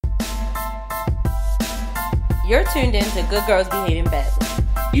You're tuned in to Good Girls Behaving Badly.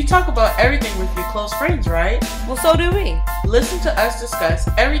 You talk about everything with your close friends, right? Well, so do we. Listen to us discuss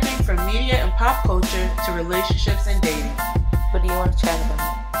everything from media and pop culture to relationships and dating. What do you want to chat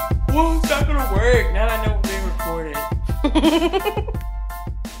about? Well, it's not gonna work now that I know we're being recorded.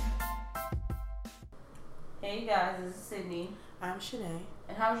 Hey guys, this is Sydney. I'm Shanae.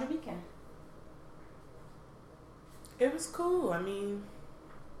 And how was your weekend? It was cool. I mean,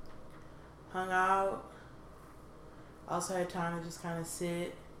 hung out. Also had time to just kind of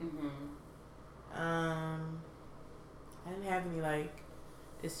sit. I didn't have any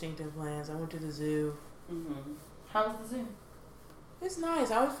distinctive plans. I went to the zoo. How was the zoo? It's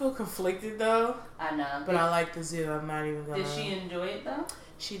nice. I always feel conflicted though. I know. But I like the zoo. I'm not even gonna. Did she enjoy it though?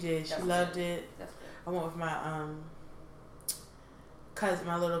 She did. She That's loved good. it. That's good. I went with my cousin,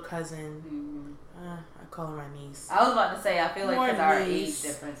 my little cousin. I call her my niece. I was about to say, I feel like because our niece.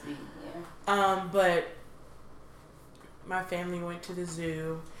 age difference, yeah. But my family went to the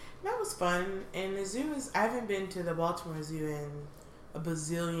zoo. That was fun. And the zoo is, I haven't been to the Baltimore Zoo in a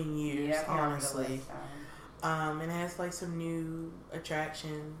bazillion years, Yeah, honestly. And it has some new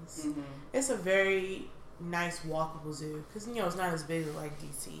attractions. It's a very nice walkable zoo because it's not as big as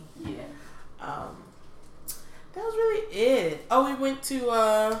DC. Yeah. That was really it. Oh, we went to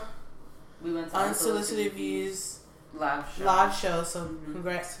Unsolicited Views live show. So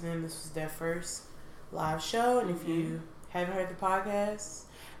congrats to them. This was their first live show. And if you haven't heard the podcast,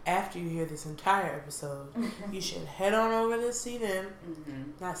 after you hear this entire episode, you should head on over to see them.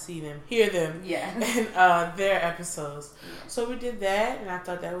 Not see them, hear them. Yeah. And their episodes. Yeah. So we did that, and I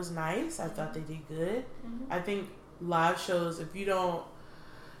thought that was nice. I thought they did good. I think live shows, if you're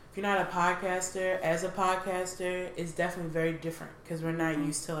not a podcaster, as a podcaster, it's definitely very different because we're not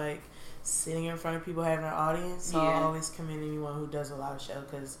used to sitting in front of people having an audience. So I always commend anyone who does a live show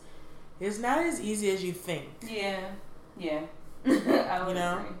because it's not as easy as you think. Yeah. I would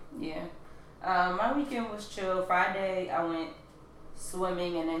agree. Yeah. My weekend was chill. Friday, I went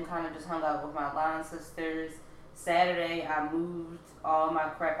swimming and then kind of just hung out with my line sisters. Saturday, I moved all my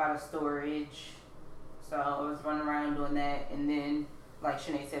crap out of storage. So I was running around doing that. And then, like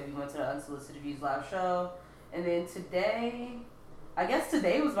Shanae said, we went to the Unsolicited Views live show. And then today, I guess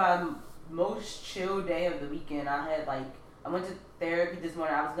today was my most chill day of the weekend. I went to therapy this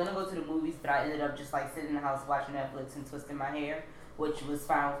morning. I was going to go to the movies, but I ended up just sitting in the house watching Netflix and twisting my hair, which was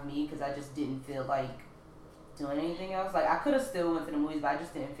fine with me because I just didn't feel like doing anything else. I could have still went to the movies, but I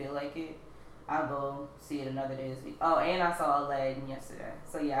just didn't feel like it. I'll go see it another day this week. Oh, and I saw Aladdin yesterday.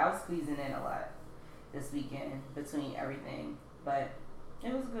 So yeah, I was squeezing in a lot this weekend between everything. But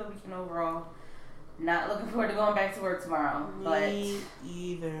it was a good weekend overall. Not looking forward to going back to work tomorrow. Me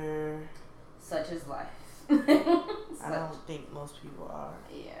either. Such is life. I don't think most people are.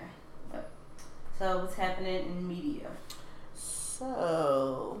 Yeah. So what's happening in media?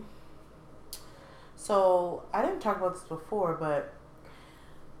 So I didn't talk about this before, but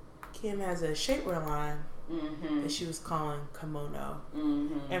Kim has a shapewear line that she was calling Kimono.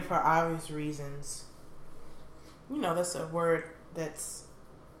 And for obvious reasons. That's a word that's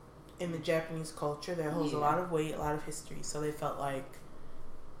in the Japanese culture that holds a lot of weight, a lot of history. So they felt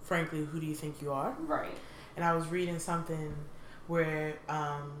frankly, who do you think you are? Right. And I was reading something where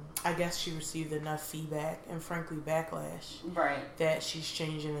I guess she received enough feedback and frankly backlash that she's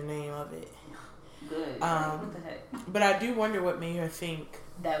changing the name of it. Good. What the heck? But I do wonder what made her think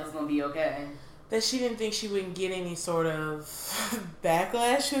that was going to be okay. That she didn't think she wouldn't get any sort of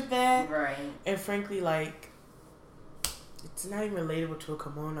backlash with that. Right. And frankly, it's not even relatable to a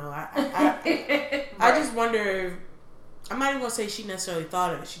kimono. I just wonder. I'm not even gonna say she necessarily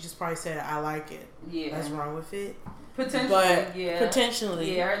thought of it. She just probably said, "I like it." Yeah. That's wrong with it. Potentially.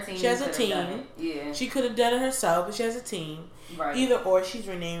 Potentially. Yeah, her team. She has a team. Yeah. She could have done it herself, but she has a team. Right. Either or, she's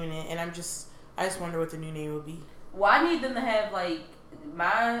renaming it, and I just wonder what the new name would be. Well, I need them to have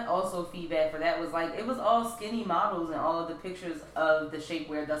my also feedback for that was it was all skinny models and all of the pictures of the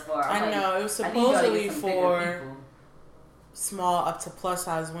shapewear thus far. I know it was supposedly for small up to plus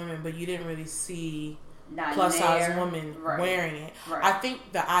size women, but you didn't really see plus size women wearing it. Right. I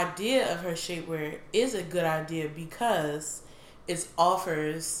think the idea of her shapewear is a good idea because it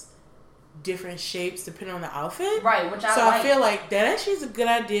offers different shapes depending on the outfit. Right, which I feel like that actually is a good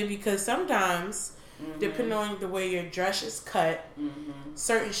idea because sometimes depending on the way your dress is cut,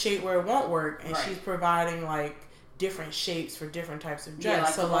 certain shapewear won't work, and she's providing different shapes for different types of dress. Yeah,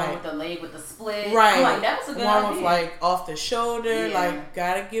 so the one with the leg with the split. Right. I'm that's a good idea. One with off the shoulder.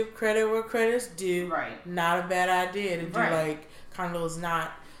 Gotta give credit where credit's due. Right. Not a bad idea to do kind of those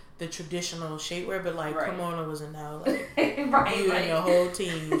not the traditional shapewear, but kimono was a no. You and your whole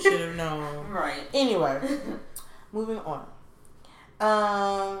team should have known. Right. Anyway, moving on.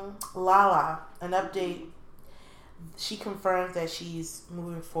 Lala, an update. She confirms that she's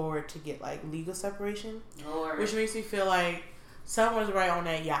moving forward to get like legal separation, Lord. Which makes me feel like someone's right on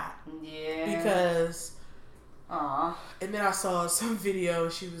that yacht. Yeah. Because, and then I saw some video.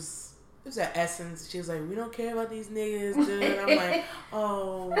 It was at Essence. She was like, "We don't care about these niggas." And I'm like,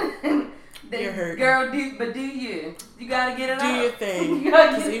 "Oh, you're hurt, girl. Do you? You gotta get it out. Do your thing."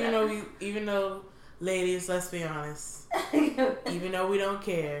 Because even though, ladies, let's be honest, even though we don't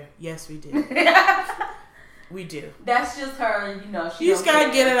care, yes, we do. We do. That's just her, you know. You just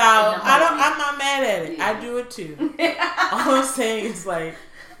gotta get it out. I'm not mad at it. Yeah. I do it too. All I'm saying is like,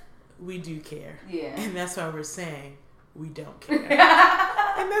 we do care. Yeah. And that's why we're saying we don't care.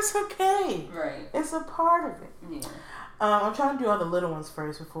 And that's okay. Right. It's a part of it. Yeah. I'm trying to do all the little ones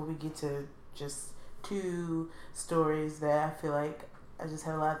first before we get to just 2 stories that I feel like I just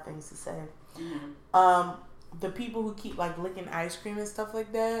have a lot of things to say. Mm-hmm. The people who keep like licking ice cream and stuff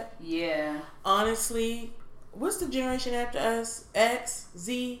like that. Yeah. Honestly, what's the generation after us? X?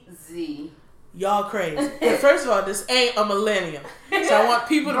 Z? Z. Y'all crazy. First of all, this ain't a millennial. So I want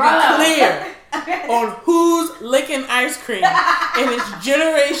people to be clear on who's licking ice cream. And it's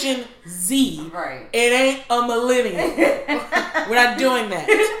Generation Z. Right. It ain't a millennial. We're not doing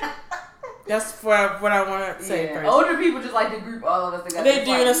that. That's what I want to say first. Older people just like to group all of us together. They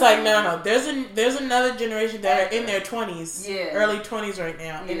do, and it's like, no. There's another generation that are in their 20s, early 20s right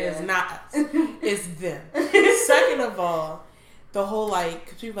now, and it's not us. It's them. Second of all, the whole like,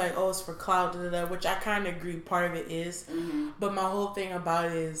 cause people like, oh, it's for clout, which I kind of agree. Part of it is, but my whole thing about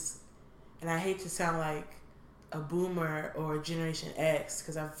it is, and I hate to sound like a boomer or a Generation X,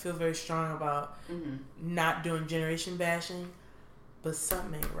 because I feel very strong about not doing generation bashing, but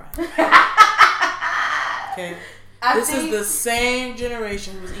something ain't right. Okay, this is the same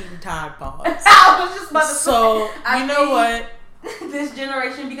generation who was eating Tide Pods. I was just about to say. You know what? This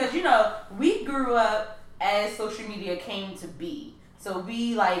generation, because we grew up as social media came to be, so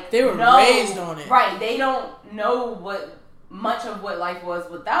we they were raised on it, right? They don't know much of what life was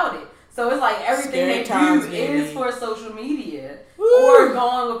without it. So it's like everything they do is for social media. Woo! Or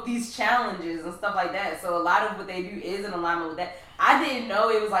going with these challenges and stuff like that. So a lot of what they do is in alignment with that. I didn't know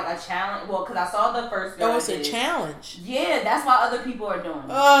it was like a challenge. Well, because I saw the first girl. Oh, it's a challenge. Yeah, that's why other people are doing it.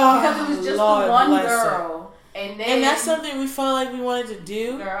 Because it was just Lord the one girl. And that's something we felt like we wanted to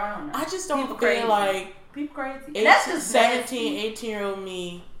do. Girl, I don't know. I just don't feel like people crazy. That's just 17, 18-year-old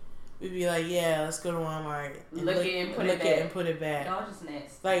me. We'd be like, yeah, let's go to Walmart and look it and put it back. Y'all just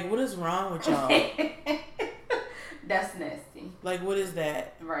nasty. Like, what is wrong with y'all? That's nasty. Like, what is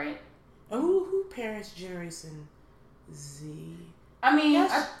that? Right. Who parents Generation Z? I mean,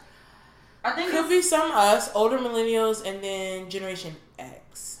 I think could be some of us, older millennials, and then Generation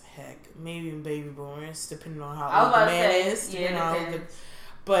X. Heck, maybe even baby boomers, depending on how old the man is. Yeah,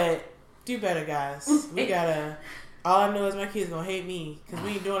 but do better, guys. We gotta. All I know is my kids gonna hate me because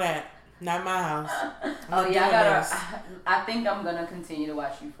we ain't doing that. Not in my house. I think I'm gonna continue to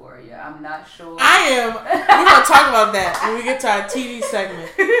watch Euphoria. I'm not sure. I am. We're gonna talk about that when we get to our TV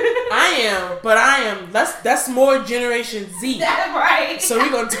segment. I am. That's more Generation Z. That's right. So we're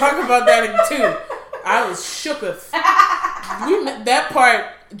gonna talk about that in 2. I was shooketh. That part,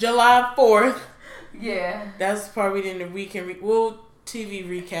 July 4th. Yeah. That's the part we didn't. We'll TV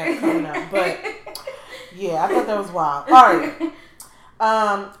recap coming up, but. Yeah, I thought that was wild. All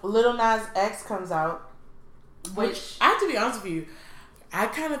right. Lil Nas X comes out. Which I have to be honest with you, I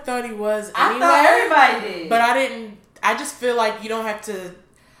kind of thought he was anyway. I thought everybody did. But I didn't. I just feel like you don't have to.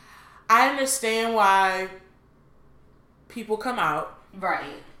 I understand why people come out.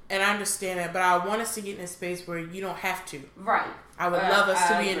 Right. And I understand that, but I want us to get in a space where you don't have to. Right. I would love us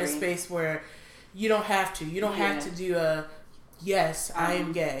to be in a space where you don't have to. You don't have to do a... Yes, I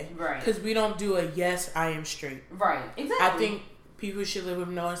am gay. Right. Because we don't do a yes, I am straight. Right. Exactly. I think people should live with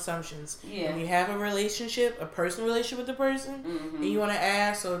no assumptions. Yeah. When you have a relationship, a personal relationship with the person, and you want to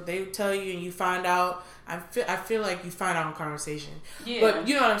ask, or they tell you and you find out, I feel like you find out in conversation. Yeah. But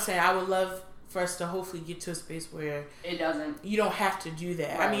you know what I'm saying? I would love for us to hopefully get to a space where it doesn't. You don't have to do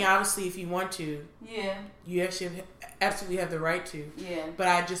that. Right. I mean, obviously, if you want to, you actually absolutely have the right to. Yeah. But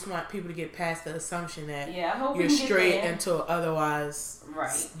I just want people to get past the assumption that I hope you're straight until otherwise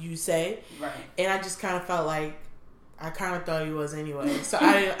you say. Right. And I just kind of felt like I kind of thought he was anyway. So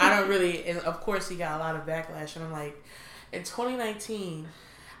I don't really. And of course, he got a lot of backlash. And I'm like, in 2019,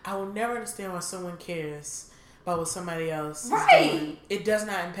 I will never understand why someone cares about what somebody else is doing. It does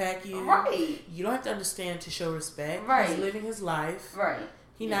not impact you. Right. You don't have to understand to show respect. Right. He's living his life. Right.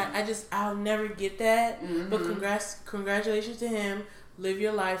 I'll never get that. Mm-hmm. But congratulations to him. Live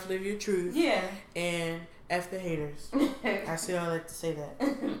your life. Live your truth. Yeah. And F the haters. I still like to say that.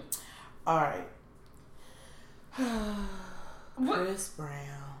 All right. Chris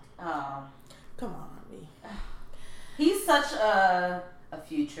Brown. Oh. Come on, me. He's such a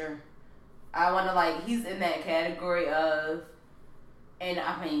future. I want to he's in that category of, and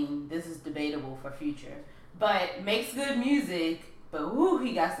I mean, this is debatable for future, but makes good music, but whoo,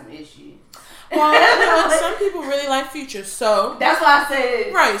 he got some issues. Well, some people really like Future, so that's why I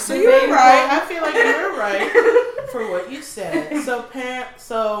said right. So you're right. I feel like you're right for what you said.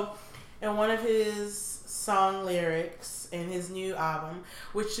 So in one of his song lyrics in his new album,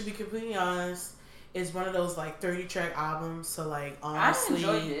 which to be completely honest is one of those 30-track albums. So honestly,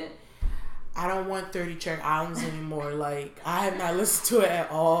 I enjoyed it. I don't want 30-track albums anymore. I have not listened to it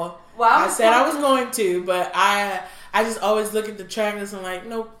at all. Well, I said I was going to, but I just always look at the track list and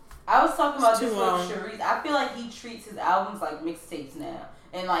nope. I was talking about this with Sharice. I feel like he treats his albums like mixtapes now.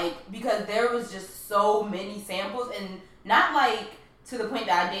 And because there was just so many samples and not to the point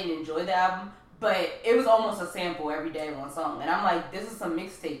that I didn't enjoy the album, but it was almost a sample every day on song. And I'm like, this is some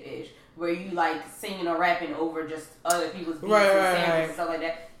mixtape-ish where you singing or rapping over just other people's beats and samples and stuff like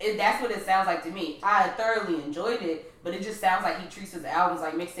that. That's what it sounds like to me. I thoroughly enjoyed it, but it just sounds like he treats his albums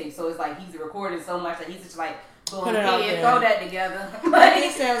like mixtapes. So it's he's recording so much that he's just put it out there. Throw that together. I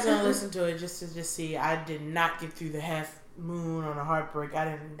didn't say I was gonna listen to it just to see. I did not get through the Half Moon on a Heartbreak. I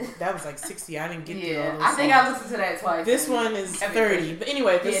didn't. That was 60. I didn't get through all those I think songs. I listened to that twice. This one is 30. But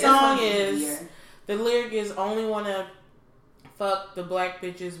anyway, the song is the lyric is only wanna fuck the black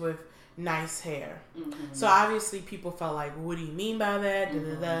bitches with nice hair. Mm-hmm. So obviously people felt what do you mean by that?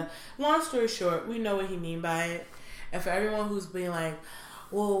 Mm-hmm. Long story short, we know what he mean by it. And for everyone who's being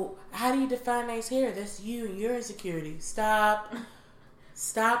well, how do you define nice hair? That's you and your insecurity. Stop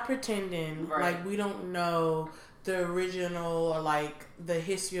pretending we don't know the original or the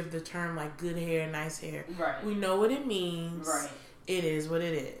history of the term good hair, nice hair. Right. We know what it means. Right. It is what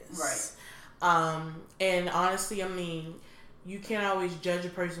it is. Right. And honestly, I mean, you can't always judge a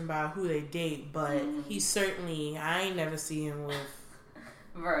person by who they date, but he certainly, I ain't never seen him with.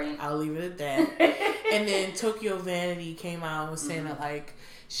 Right. I'll leave it at that. And then Tokyo Vanity came out and was saying that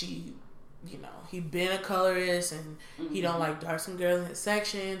she, he been a colorist and he don't like dark skinned girls in his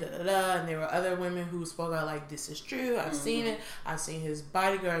section, and there were other women who spoke out this is true, I've seen it, I've seen his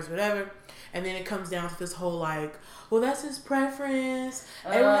bodyguards, whatever. And then it comes down to this whole well, that's his preference,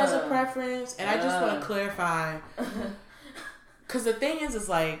 everyone has a preference, and I just want to clarify, because the thing is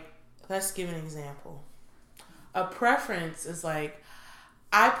let's give an example. A preference is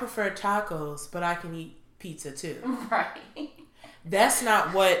I prefer tacos, but I can eat pizza too. Right. That's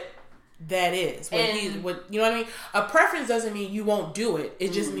not what that is. You know what I mean? A preference doesn't mean you won't do it.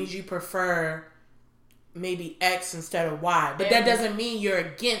 It just means you prefer maybe X instead of Y. But that doesn't mean you're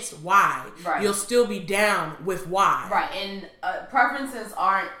against Y. Right. You'll still be down with Y. Right. And preferences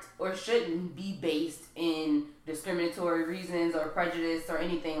aren't or shouldn't be based in discriminatory reasons or prejudice or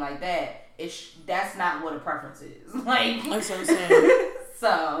anything like that. That's not what a preference is. That's what I'm saying.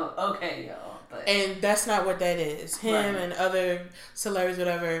 So, okay, y'all. But. And that's not what that is. Him and other celebrities,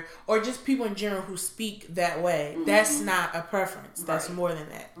 whatever, or just people in general who speak that way. Mm-hmm. That's not a preference. That's more than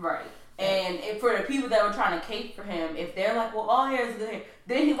that. Right. And for the people that were trying to cape for him, if they're well, all hair is good hair,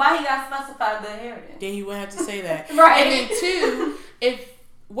 then why he got specified good hair then? Then he wouldn't have to say that. Right. And then two, if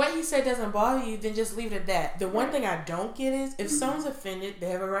what he said doesn't bother you, then just leave it at that. The one thing I don't get is, if someone's offended, they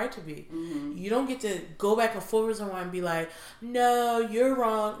have a right to be. Mm-hmm. You don't get to go back and forth and be no, you're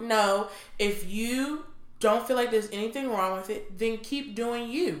wrong. No, if you don't feel like there's anything wrong with it, then keep doing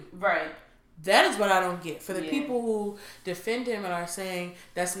you. Right. That is what I don't get. For the people who defend him and are saying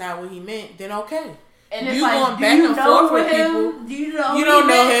that's not what he meant, then okay. And it's going back and forth with people. You don't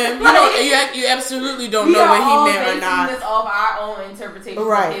know him. You absolutely don't know what he meant or not. We are all basing this off our own interpretation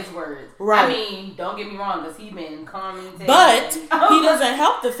of his words. Right. I mean, don't get me wrong, because he's been commenting. But he doesn't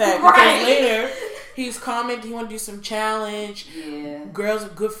help the fact because later he's commenting. He want to do some challenge. Yeah. Girls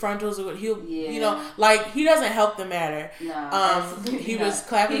with good frontals. He doesn't help the matter. No. He was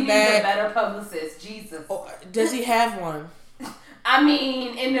clapping back. He needs a better publicist. Jesus. Does he have one? I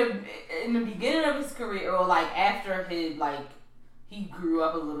mean, in the beginning of his career, or after his he grew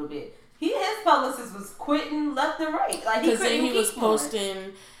up a little bit, his publicist was quitting left and right. Because then he was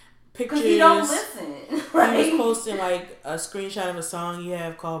posting pictures. Because he don't listen. Right? He was posting a screenshot of a song you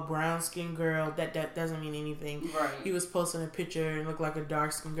have called "Brown Skin Girl." That doesn't mean anything. Right. He was posting a picture and looked like a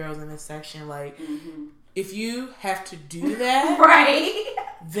dark skin girl in this section. If you have to do that, right,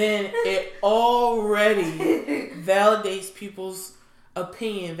 then it already validates people's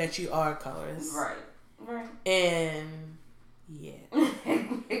opinion that you are a colorist. Right. And, yeah.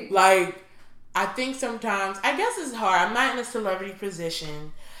 I think sometimes, I guess it's hard. I'm not in a celebrity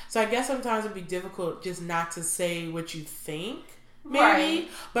position. So I guess sometimes it'd be difficult just not to say what you think, maybe. Right.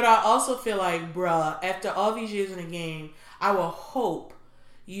 But I also feel like, bruh, after all these years in the game, I will hope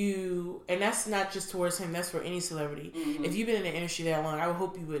you, and that's not just towards him, that's for any celebrity. Mm-hmm. If you've been in the industry that long, I would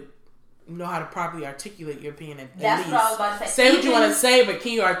hope you would know how to properly articulate your opinion at that's least. What I was about to say. Say what you want to say, but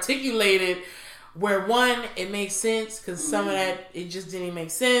can you articulate it where, one, it makes sense, because some of that, it just didn't make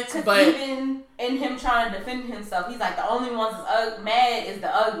sense. But even in him trying to defend himself, he's like, the only ones that's mad is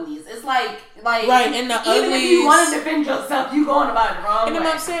the uglies. It's like right, and the even uglies, if you want to defend yourself, you going about it wrong. And then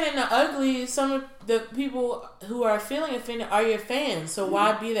I'm saying, in the uglies, some of the people who are feeling offended are your fans. So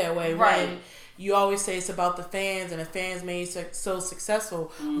why be that way? Right. When you always say it's about the fans, and the fans made so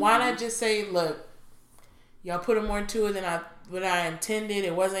successful. Mm-hmm. Why not just say, look, y'all put more into it than what I intended.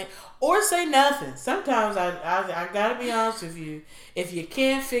 It wasn't, or say nothing. Sometimes I gotta be honest with you. If you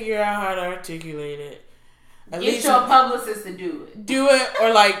can't figure out how to articulate it, at least your publicist to do it. Do it,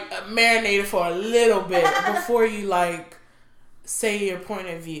 or marinate it for a little bit before you say your point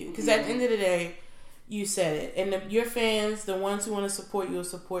of view. Because at the end of the day, you said it, and your fans, the ones who want to support you will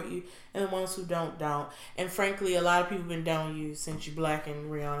support you, and the ones who don't. And frankly, a lot of people have been down with you since you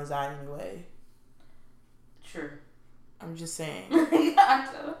blackened Rihanna's eye anyway. True. I'm just saying.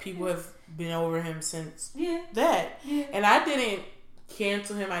 Yeah, people have been over him since that. Yeah. And I didn't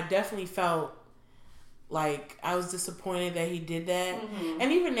cancel him. I definitely felt like I was disappointed that he did that. Mm-hmm.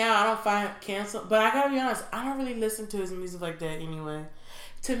 And even now, I don't find cancel. But I gotta be honest, I don't really listen to his music like that anyway.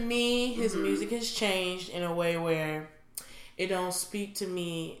 To me, his music has changed in a way where it don't speak to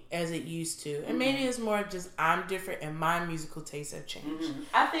me as it used to. And maybe it's more just I'm different and my musical tastes have changed. Mm-hmm.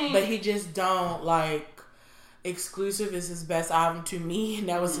 I think, but he just don't Exclusive is his best album to me, and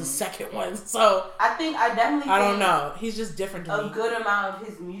that was his second one. So I definitely I don't know. He's just different to me. A good amount of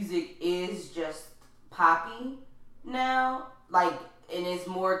his music is just poppy now, and it's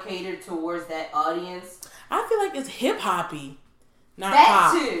more catered towards that audience. I feel like it's hip hoppy, not that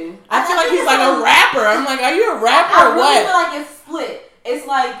pop. Too. I feel like he's like a rapper. I'm like, are you a rapper or what? I feel like it's split. It's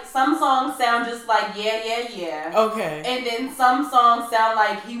like some songs sound just like yeah. Okay. And then some songs sound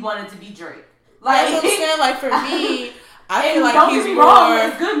like he wanted to be Drake. That's what I'm saying. Like for me, I feel like don't he's get me more. Wrong,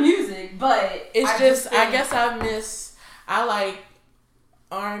 it's good music, but I guess I like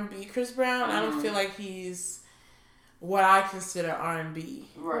R&B Chris Brown. I don't feel like he's what I consider R&B.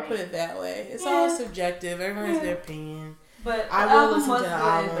 Right. We'll put it that way. It's all subjective. Everyone has their opinion. But I will listen to the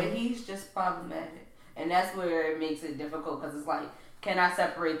album. But he's just problematic, and that's where it makes it difficult because it's like, can I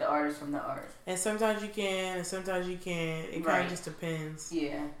separate the artist from the art? And sometimes you can, and sometimes you can't. It kind of just depends.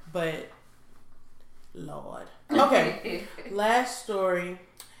 Yeah. But Lord. Okay. Last story,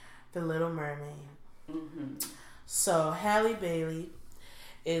 The Little Mermaid. Mm-hmm. So Halle Bailey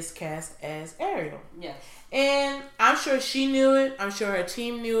is cast as Ariel. Yes. And I'm sure she knew it. I'm sure her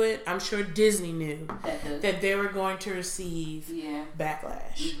team knew it. I'm sure Disney knew that they were going to receive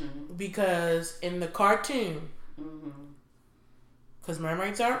backlash. Mm-hmm. Because in the cartoon, because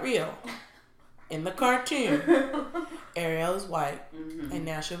mermaids aren't real, in the cartoon, Ariel is white, and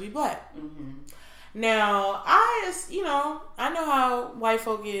now she'll be black. Mm-hmm. Now, I know how white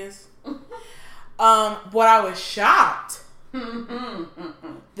folk is. What I was shocked,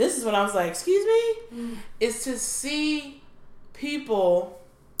 this is when I was like, excuse me, is to see people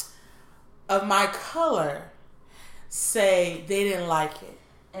of my color say they didn't like it.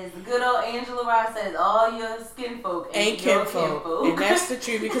 As the good old Angela Rye says, all your skin folk ain't kinfolk. And that's the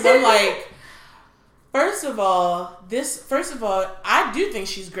truth, because I'm like, First of all, I do think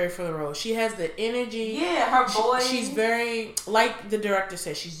she's great for the role. She has the energy. Yeah, her voice. She's very, like the director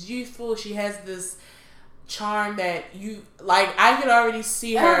said, she's youthful. She has this charm that I could already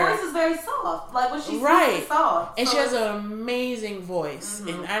see her. Her voice is very soft. Like when she sings, soft. And she has an amazing voice.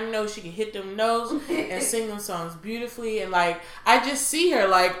 Mm-hmm. And I know she can hit them notes and sing them songs beautifully. And I just see her,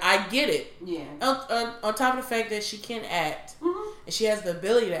 I get it. Yeah. On top of the fact that she can act. Mm-hmm. And she has the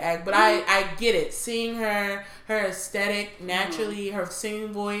ability to act, but I get it. Seeing her aesthetic, naturally, her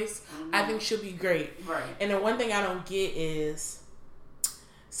singing voice, I think she'll be great. Right. And the one thing I don't get is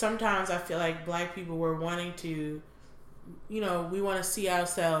sometimes I feel like black people were wanting to, we want to see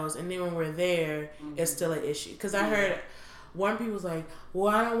ourselves, and then when we're there, it's still an issue. Because I heard one people was like,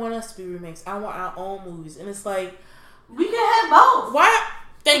 well, I don't want us to be remakes. I want our own movies. And it's like, we can have both. Why?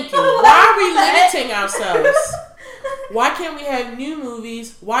 Thank you. Why are we limiting ourselves? Why can't we have new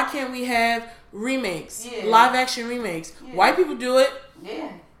movies? Why can't we have remakes? Yeah. Live action remakes. Yeah. White people do it.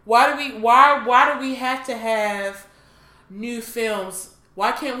 Yeah. Why do we have to have new films?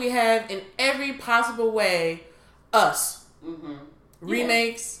 Why can't we have in every possible way us? Mm-hmm.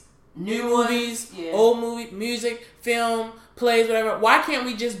 Remakes, new movies, old movie, music, film, plays, whatever. Why can't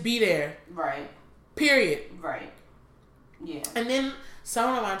we just be there? Right. Period. Right. Yeah. And then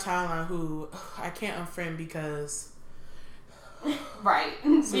someone on my timeline who I can't unfriend because... Right.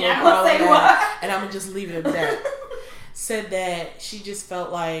 So yeah, I'm say what. And I'm going to just leave it at that. Said that she just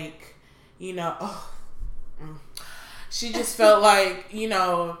felt like, she just felt like,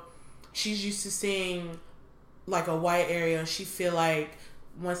 she's used to seeing like a white area. She feel like,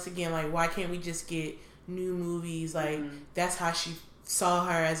 once again, like, why can't we just get new movies? Like, that's how she saw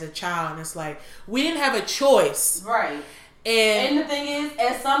her as a child. And it's like, we didn't have a choice. Right. And the thing is,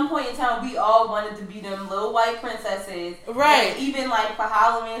 at some point in time, we all wanted to be them little white princesses. Right. And even like for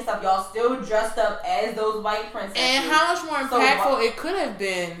Halloween and stuff, y'all still dressed up as those white princesses. And how much more impactful it could have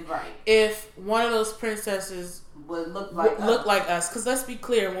been if one of those princesses would look like us. Because let's be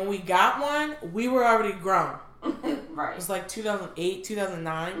clear, when we got one, we were already grown. Right. It was like 2008,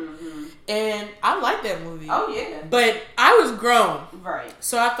 2009. Mm-hmm. And I liked that movie. Oh, yeah. But I was grown. Right.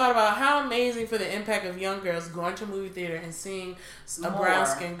 So I thought about how amazing for the impact of young girls going to a movie theater and seeing a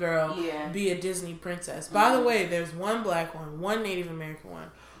brown-skinned girl be a Disney princess. Mm-hmm. By the way, there's one black one, one Native American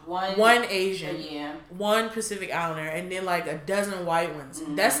one Asian, one Pacific Islander, and then like a dozen white ones.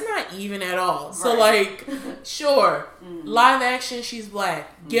 Mm-hmm. That's not even at all. Right. So like, sure, live action, she's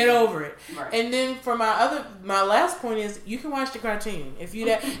black. Get over it. Right. And then for my last point is, you can watch the cartoon if you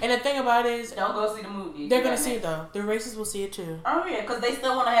that. And the thing about it is, don't go see the movie. They're gonna see it though. The racists will see it too. Oh yeah, because they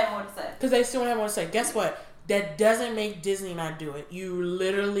still want to have more to say. Guess what? That doesn't make Disney not do it. You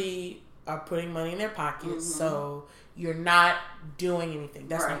literally are putting money in their pockets, so you're not doing anything.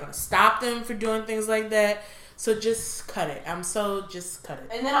 That's not going to stop them from doing things like that. So just cut it. Just cut it.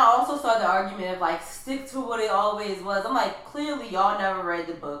 And then I also saw the argument of like, stick to what it always was. I'm like, clearly y'all never read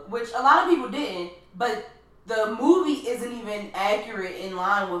the book, which a lot of people didn't, but the movie isn't even accurate in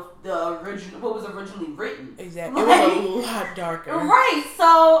line with the original, what was originally written. Exactly. Like, it was a lot darker. Right.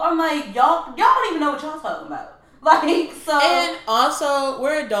 So I'm like, y'all don't even know what y'all talking about. Like, so. And also,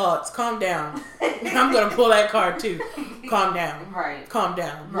 we're adults. Calm down. I'm going to pull that card too. Calm down. Right. Calm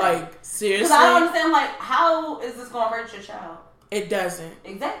down. Right. Like, seriously. Because I don't understand, like, how is this going to hurt your child? It doesn't.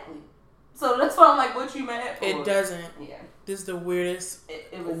 Exactly. So that's why I'm like, what you mad for? It doesn't. Yeah. This is the weirdest,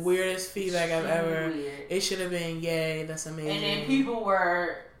 weirdest feedback I've ever. Weird. It should have been, yay, that's amazing. And then people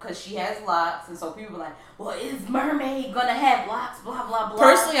were, because she has locks, and so people were like, well, is Mermaid gonna have locks, blah, blah, blah.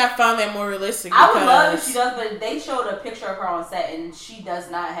 Personally, I found that more realistic. I would love if she does, but they showed a picture of her on set, and she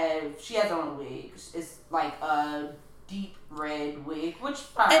does not have, she has her own wig. It's like a deep red wig, which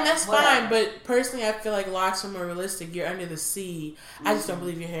fine. And that's fine, but personally, I feel like locks are more realistic. You're under the sea. I just don't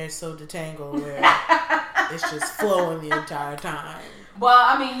believe your hair is so detangled where it's just flowing the entire time. Well,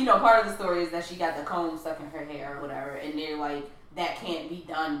 I mean, part of the story is that she got the comb stuck in her hair or whatever, and they're like, that can't be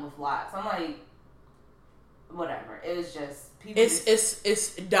done with locks. I'm like, whatever. It was just people.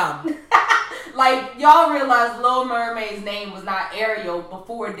 It's dumb. Like, y'all realize Little Mermaid's name was not Ariel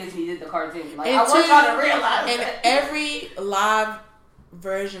before Disney did the cartoon. Like, I want y'all to realize. And every live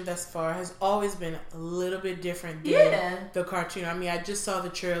version thus far has always been a little bit different than the cartoon. I mean, I just saw the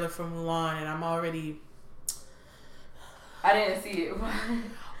trailer for Mulan, and I'm already. I didn't see it.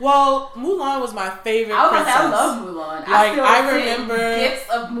 Well, Mulan was my favorite princess. I love Mulan. Like, I remember gifts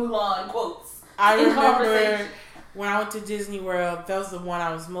of Mulan quotes. I remember when I went to Disney World, that was the one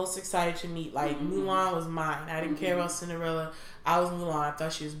I was most excited to meet. Like, Mulan was mine. I didn't care about Cinderella. I was Mulan. I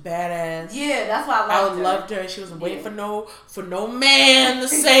thought she was badass. Yeah, that's why I loved her. She wasn't waiting for no man to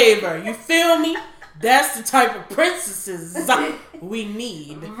save her. You feel me? That's the type of princesses we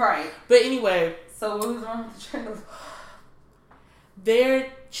need. Right. But anyway. So what was wrong with the trailer? They're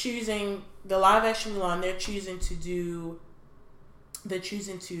choosing the live action Mulan. They're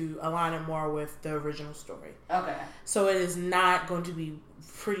choosing to align it more with the original story. Okay. So it is not going to be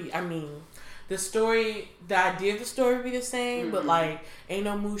pretty. I mean, the idea of the story would be the same, but like, ain't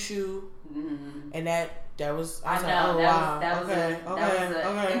no Mushu, and that was. I know. That was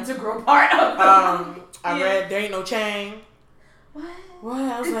an integral part of the movie. I read there ain't no Chang. What?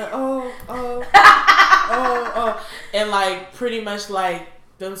 I was like, oh, and like pretty much like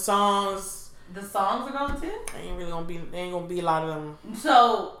them songs. The songs are going to? They ain't gonna be a lot of them.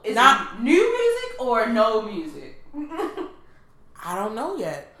 So is it new music or no music? I don't know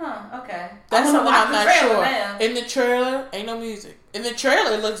yet. Huh? Okay. That's something I'm not sure. Now. In the trailer, ain't no music. In the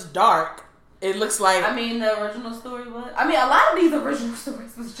trailer, it looks dark. It looks like. I mean, the original story was. I mean, a lot of these original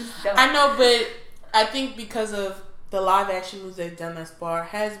stories was just dumb. I know, but I think because of the live action movies they've done thus far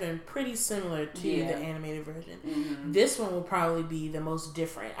has been pretty similar to the animated version. Mm-hmm. This one will probably be the most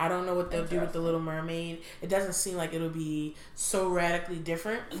different. I don't know what they'll do with The Little Mermaid. It doesn't seem like it'll be so radically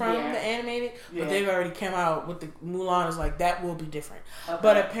different from the animated, but they've already come out with the Mulan is like, that will be different. Okay.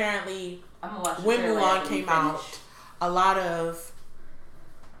 But apparently, when Mulan came out, a lot of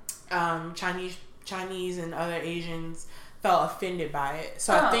Chinese and other Asians felt offended by it.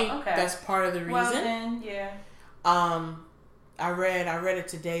 So I think that's part of the reason. Well, then, I read it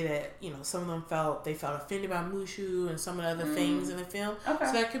today that, you know, some of them felt offended by Mushu and some of the other things in the film. Okay.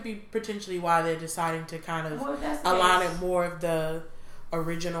 So that could be potentially why they're deciding to kind of align it more of the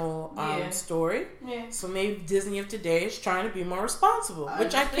original story. Yeah. So maybe Disney of today is trying to be more responsible,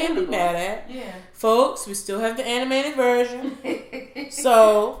 which I can't be mad at. Yeah. Folks, we still have the animated version.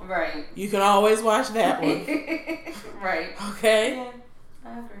 So you can always watch that one. Right. Okay? Yeah,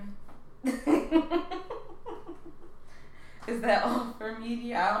 I agree. Is that all for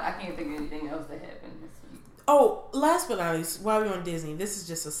media? I can't think of anything else that happened this week. Oh, last but not least, while we're on Disney, this is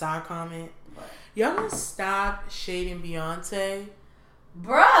just a side comment. What? Y'all gonna stop shading Beyonce?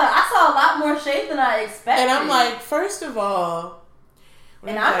 Bruh, I saw a lot more shade than I expected. And I'm like, first of all...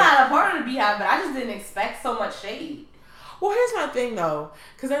 And I'm not a part of the Beehive, but I just didn't expect so much shade. Well, here's my thing, though.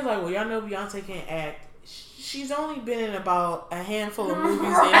 Because they're like, well, y'all know Beyonce can't act. She's only been in about a handful of movies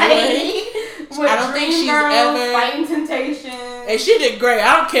anyway. I don't think she's ever... Fighting Temptation. And she did great.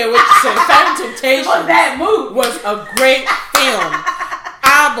 I don't care what you say. Fighting Temptation was a great film.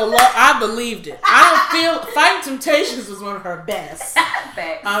 I believed it. I don't feel Fighting Temptations was one of her best.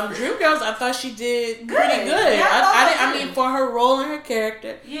 Dreamgirls, I thought she did pretty good. Yeah, I mean, for her role in her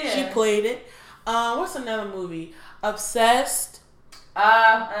character, she played it. What's another movie? Obsessed.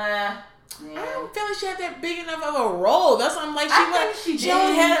 I don't feel like she had that big enough of a role. That's what I'm like. She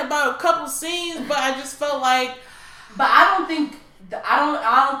only had about a couple scenes, but I just felt like. But I don't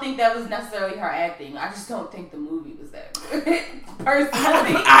think that was necessarily her acting. I just don't think the movie was that good.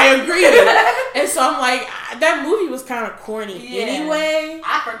 Personally, I agree. And so I'm like, that movie was kind of corny anyway.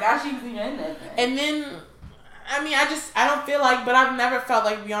 I forgot she was even in that thing. And then, I mean, I don't feel like, but I've never felt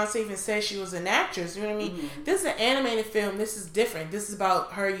like Beyonce even said she was an actress. You know what I mean? Mm-hmm. This is an animated film. This is different. This is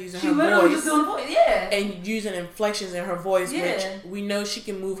about her using her voice. Just doing voice. And using inflections in her voice, which we know she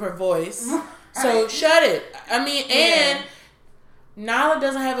can move her voice. So shut it. I mean, and Nala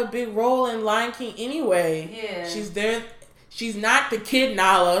doesn't have a big role in Lion King anyway. Yeah. She's there. She's not the kid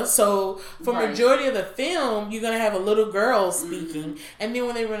Nala, so for majority of the film, you're gonna have a little girl speaking, and then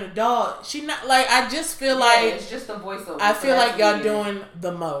when they were an adult, she not like. I just feel like it's just a voiceover. I feel like y'all doing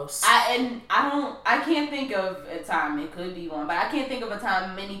the most. I can't think of a time. It could be one, but I can't think of a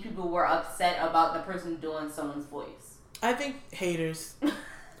time many people were upset about the person doing someone's voice. I think haters.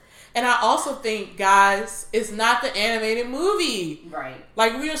 And I also think, guys, it's not the animated movie. Right.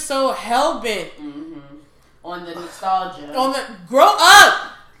 Like, we are so hell-bent. On the nostalgia. Grow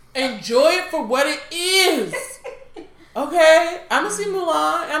up! Enjoy it for what it is. Okay? I'm gonna see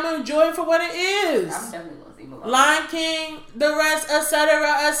Mulan. I'm gonna enjoy it for what it is. I'm definitely gonna see Mulan. Lion King, the rest,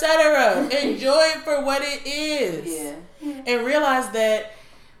 etc., etc. Enjoy it for what it is. Yeah. And realize that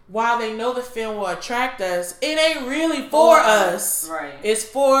while they know the film will attract us, it ain't really for us. Right. It's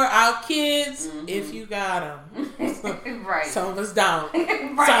for our kids if you got them. Right. Some of us don't.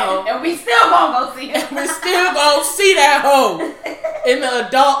 Right. So, and we still gonna go see it. And we still gonna see that hoe in the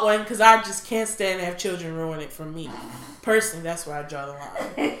adult one because I just can't stand to have children ruin it for me. Personally, that's where I draw the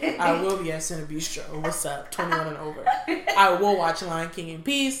line. I will be at Cine Bistro. What's up? 21 and over. I will watch Lion King in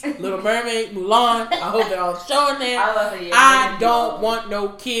peace, Little Mermaid, Mulan. I hope they're all showing there. I don't want no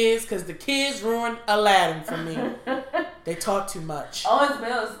kids because the kids ruined Aladdin for me. They talk too much. Owens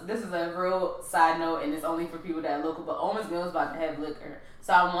Mills, this is a real side note, and it's only for people that are local, but Owens Mills is about to have liquor.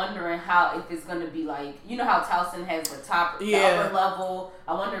 So I'm wondering if it's going to be like, you know how Towson has the upper level.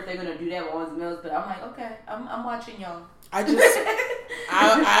 I wonder if they're going to do that with Owens Mills. But I'm like, okay, I'm watching y'all. I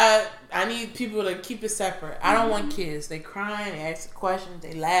need people to keep it separate. I don't want kids. They crying, they ask questions,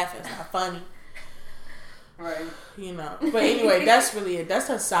 they laugh. It's not funny. Right. You know. But anyway, that's really it. That's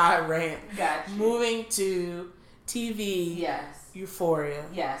a side rant. Gotcha. Moving to TV. Yes. Euphoria.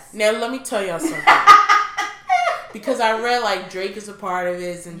 Yes. Now let me tell y'all something. Because I read like Drake is a part of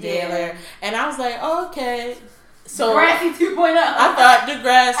it, and Taylor, and I was like, oh, okay. So Degrassi 2.0. I thought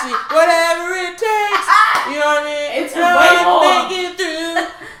Degrassi, whatever it takes. You know what I mean? It's way more. Make it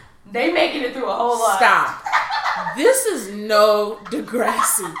through. They making it through a whole lot. Stop. This is no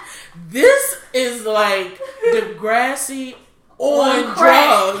Degrassi. This is like Degrassi on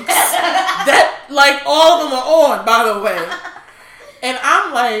drugs. That like all of them are on, by the way. And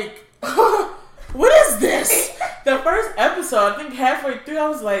I'm like, what is this? The first episode, I think halfway through, I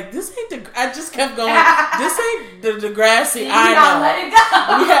was like, "This ain't I just kept going. This ain't the Degrassi I know." Let it go.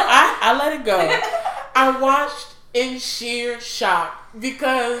 Yeah, I let it go. I watched in sheer shock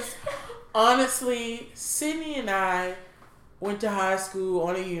because, honestly, Sydney and I went to high school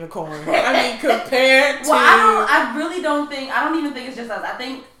on a unicorn. I mean, compared to... Well, I don't even think it's just us. I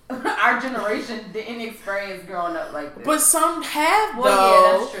think our generation didn't experience growing up like this. But some have, though.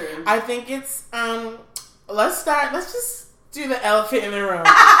 Well, yeah, that's true. I think it's, let's just do the elephant in the room.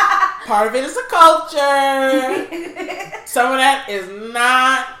 Part of it is a culture. Some of that is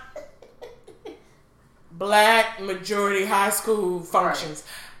not black majority high school functions.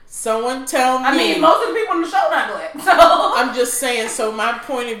 Right. Someone tell me. I mean, most of the people on the show not black, so. I'm just saying, so my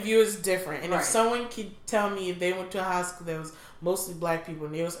point of view is different. And if someone could tell me if they went to a high school that was mostly black people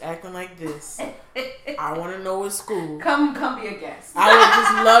and they was acting like this, I want to know what school. Come be a guest. I would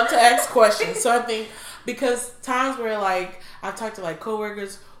just love to ask questions. So I think, because times where, like, I've talked to, like,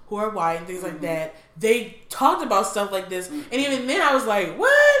 coworkers who are white and things like that, they talked about stuff like this. And even then I was like,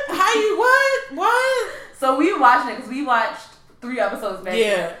 what? How you, what? So we were watching it because we watched 3 episodes back.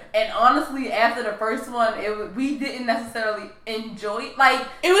 Yeah. And honestly, after the first one, we didn't necessarily enjoy it. Like,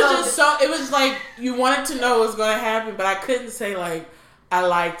 it was it was like you wanted to know what was going to happen, but I couldn't say, like, I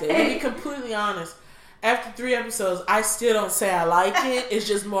liked it. To be completely honest, after 3 episodes, I still don't say I like it. It's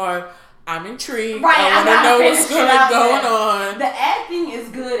just more, I'm intrigued. Right, I want to know what's going on. The acting is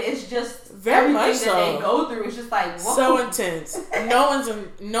good. It's just very much so. That they go through. It's just like, whoa. So intense.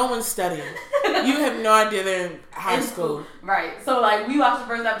 No one's studying. You have no idea they're in high school. Right. So, like, we watched the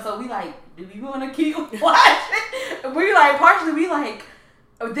first episode. We like, do we want to keep watching? We like, partially, we like,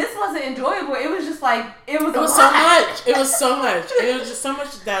 this wasn't enjoyable. It was just like, it was so much. It was so much. It was just so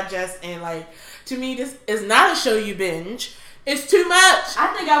much to digest. And, like, to me, this is not a show you binge. It's too much.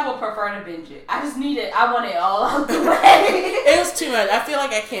 I think I would prefer to binge it. I want it all out the way. It was too much. I feel like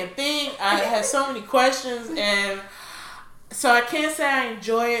I can't think. I have so many questions, and so I can't say I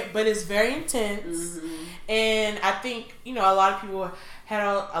enjoy it, but it's very intense. Mm-hmm. And I think, a lot of people had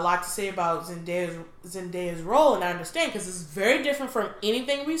a lot to say about Zendaya's role, and I understand because it's very different from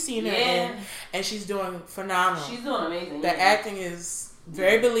anything we've seen her in, and she's doing phenomenal. She's doing amazing. The acting is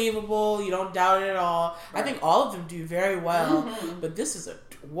very believable. You don't doubt it at all. Right. I think all of them do very well. Mm-hmm. But this is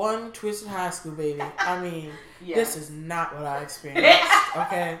one twisted high school, baby. I mean, this is not what I experienced.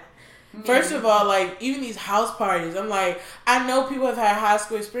 Okay? First of all, like, even these house parties, I'm like, I know people have had high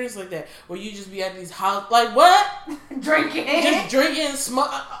school experience like that, where you just be at these house, like, what? Drinking. Just drinking and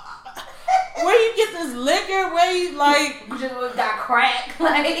smoke. Where you get this liquor? Where you, like... You just got crack,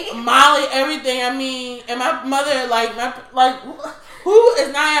 like... Molly, everything. I mean, and my mother, who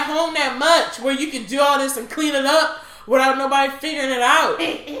is not at home that much where you can do all this and clean it up without nobody figuring it out?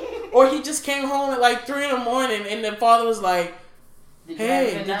 Or he just came home at like 3 a.m. and the father was like,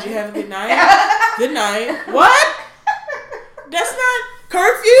 hey, did you have a good night? Good night. What? That's not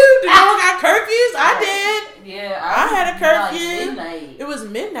curfew? Did no one got curfews? I did. Yeah. I had a curfew. Midnight. It was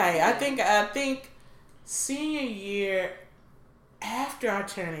midnight. I think senior year, after I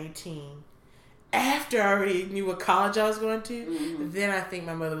turned 18, after I already knew what college I was going to, then I think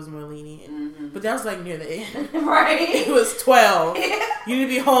my mother was more lenient. Mm-hmm. But that was like near the end. Right. It was 12. You need to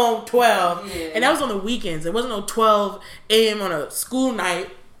be home 12. Yeah. And that was on the weekends. It wasn't no 12 a.m. on a school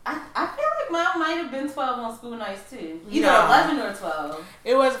night. I feel like mine might have been 12 on school nights too. Either 11 or 12.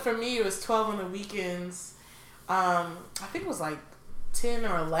 It wasn't for me. It was 12 on the weekends. I think it was like 10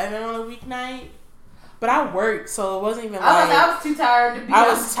 or 11 on a weeknight. But I worked, so it wasn't even I was too tired to be I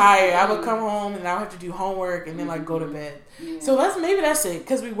was tired. I would come home and I would have to do homework and then like go to bed. Yeah. So maybe that's it.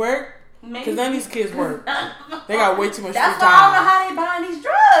 Because we work. Because none of these kids work. They got way too much free time. That's why I don't know how they buying these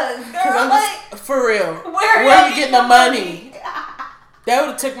drugs. Girl, I'm just, for real. Where are you getting the money? That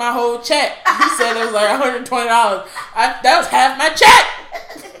would have took my whole check. He said it was like $120. That was half my check.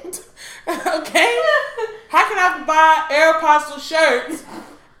 Okay? How can I buy Aeropostale shirts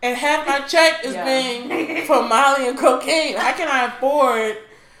and half my check is being for Molly and cocaine? How can I afford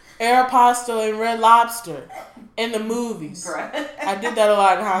Aeropostale and Red Lobster in the movies? Bruh. I did that a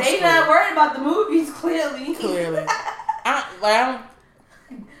lot in high school. They not worried about the movies, clearly.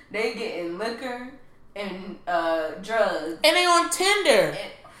 They getting liquor and drugs. And they on Tinder.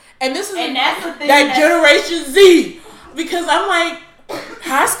 And this is that's the thing that Generation Z. Because I'm like,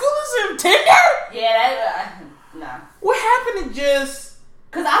 high schoolers in Tinder? Yeah, nah. What happened to just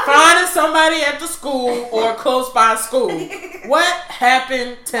finding somebody at the school or close by school? What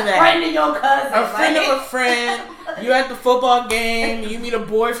happened to that? A friend of your cousin. A friend of a friend. You at the football game. You meet a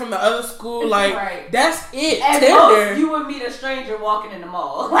boy from the other school. Like, that's it. At Tinder. Most, you would meet a stranger walking in the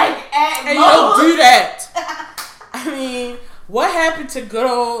mall. Like, at and most. you don't do that. I mean, what happened to good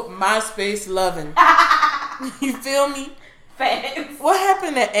old MySpace loving? You feel me? Facts. What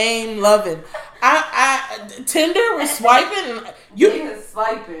happened to AIM loving? Tinder was swiping. You was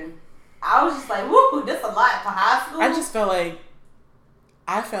swiping. I was just like, woo, that's a lot for high school.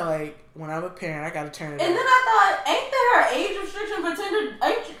 I felt like when I'm a parent, I gotta turn it. And then I thought, ain't there an age restriction for Tinder?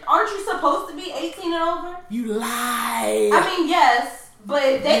 Aren't you supposed to be 18 and over? You lie. I mean, yes,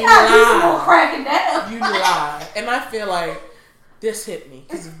 but they got people cracking down. You lie. And I feel like this hit me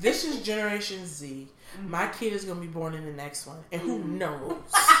because if this is Generation Z, my kid is gonna be born in the next one, and who knows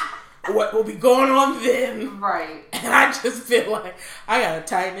what will be going on then. Right. And I just feel like I gotta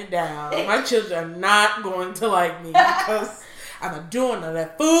tighten it down. My children are not going to like me because I'm not doing none of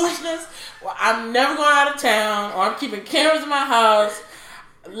that foolishness. Well, I'm never going out of town, or I'm keeping cameras in my house,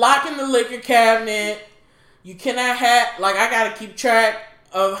 locking the liquor cabinet. You cannot have, like, I gotta keep track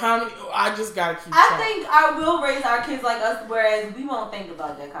of how many. I just gotta keep track. I think I will raise our kids like us, whereas we won't think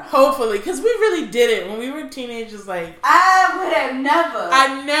about that kind of Hopefully, because we really did it when we were teenagers. Like, I would have never.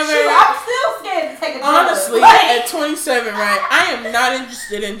 I never. Shoot, I'm still scared to take a drug. Honestly, at 27, right? I am not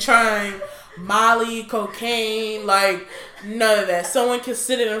interested in trying Molly, cocaine, like none of that. Someone can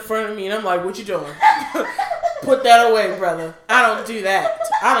sit it in front of me, and I'm like, "What you doing? Put that away, brother. I don't do that.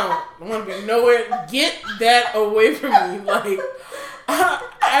 I don't want to be nowhere. Get that away from me. Like,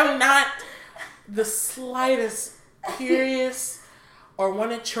 I'm not the slightest curious or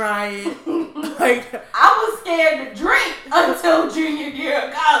want to try it. Like, I was scared to drink until junior year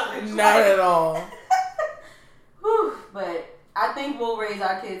of college. Not at all. Whew, but I think we'll raise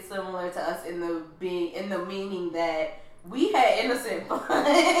our kids similar to us in the meaning that we had innocent fun.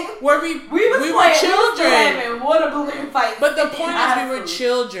 Where we were children. Having water balloon fights. But the point is, we were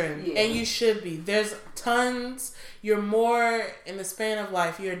children, and you should be. There's tons. You're more in the span of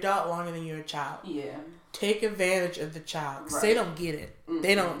life. You're adult longer than you're a child. Yeah. Take advantage of the child. Because right. they don't get it. Mm-hmm.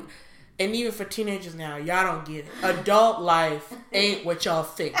 They don't. And even for teenagers now, y'all don't get it. Adult life ain't what y'all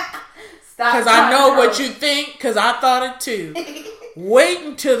think. Because I know what you think. Because I thought it too. Wait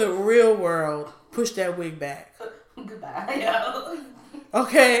until the real world push that wig back. Goodbye, yo.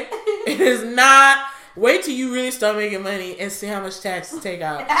 Okay? It is not. Wait till you really start making money and see how much taxes take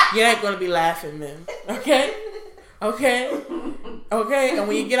out. You ain't going to be laughing then. Okay? Okay? Okay? And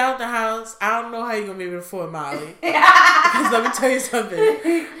when you get out the house, I don't know how you're going to be able to afford Molly. Because let me tell you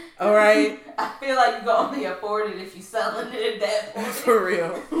something. Alright? I feel like you can only afford it if you're selling it at that point. For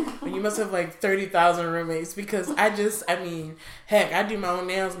real. But you must have like 30,000 roommates. Because I mean, heck, I do my own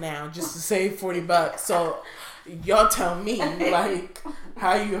nails now just to save $40. So y'all tell me, like,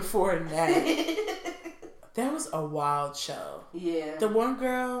 how you affording that? That was a wild show. Yeah. The one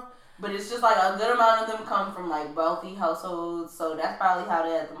girl. But it's just like a good amount of them come from like wealthy households, so that's probably how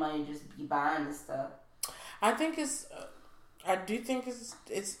they have the money to just be buying this stuff. I do think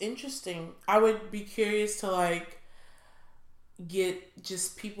it's interesting. I would be curious to like get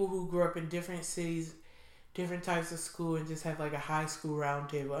just people who grew up in different cities, different types of school, and just have like a high school round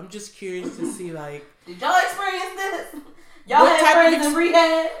table. I'm just curious to see like. Did y'all experience this? Y'all had friends in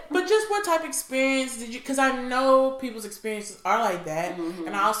rehab? But just what type of experience did you... Because I know people's experiences are like that. Mm-hmm.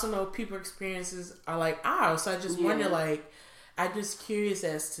 And I also know people's experiences are like ours. So I just wonder, like... I'm just curious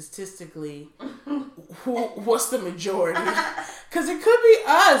as statistically... what's the majority? Because it could be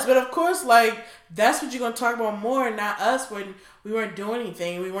us. But of course, like... That's what you're going to talk about more. Not us when we weren't doing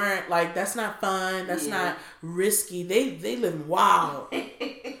anything. We weren't... Like, that's not fun. That's not risky. They live wild.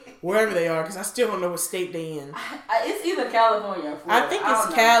 Wherever they are, because I still don't know what state they in. It's either California or Florida. I think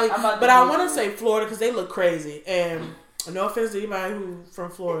it's Cali, but I want to say Florida because they look crazy. And no offense to anybody who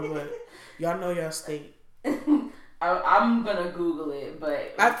from Florida, but y'all know y'all state. I'm gonna Google it,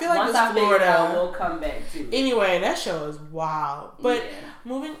 but I feel like once it's Florida. Out, we'll come back to it. Anyway, that show is wild. But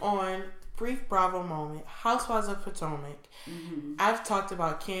moving on, brief Bravo moment. Housewives of Potomac. Mm-hmm. I've talked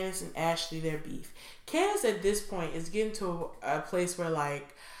about Candace and Ashley, their beef. Candace at this point is getting to a place where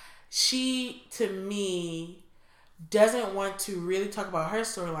like. She, to me, doesn't want to really talk about her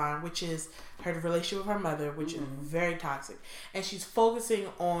storyline, which is her relationship with her mother, which is very toxic. And she's focusing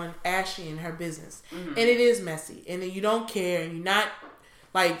on Ashley and her business. Mm-hmm. And it is messy. And then you don't care. And you're not,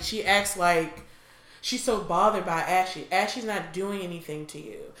 like, she acts like she's so bothered by Ashley. Ashley's not doing anything to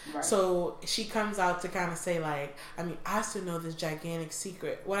you. Right. So she comes out to kind of say, like, I mean, I still know this gigantic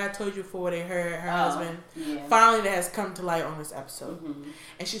secret. What I told you before they heard her husband, finally that has come to light on this episode. Mm-hmm.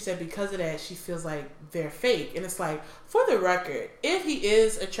 And she said because of that, she feels like they're fake. And it's like, for the record, if he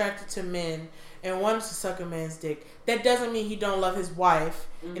is attracted to men and wants to suck a man's dick, that doesn't mean he don't love his wife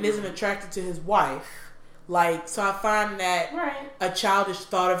and isn't attracted to his wife. Like, so I find that a childish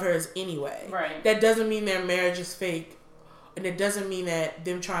thought of hers anyway. Right. That doesn't mean their marriage is fake. And it doesn't mean that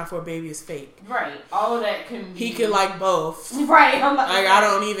them trying for a baby is fake. Right. All of that can be... He could like both. Right. I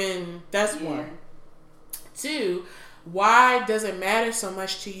don't even... That's one. 2, why does it matter so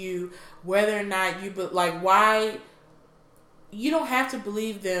much to you whether or not you... Like, why... You don't have to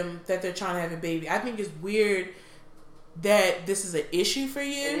believe them that they're trying to have a baby. I think it's weird that this is an issue for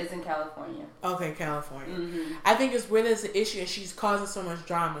you. It is in California. Okay, California. Mm-hmm. I think it's weird that it's an issue and she's causing so much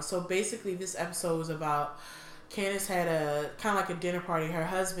drama. So basically this episode was about... Candace had a kind of like a dinner party. Her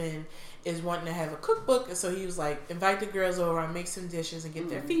husband is wanting to have a cookbook, and so he was like, invite the girls over and make some dishes and get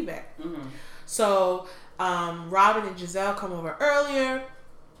their feedback. Mm-hmm. So Robin and Giselle come over earlier.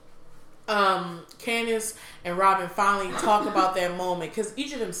 Candace and Robin finally talk about that moment because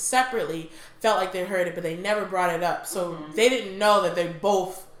each of them separately felt like they heard it, but they never brought it up. So they didn't know that they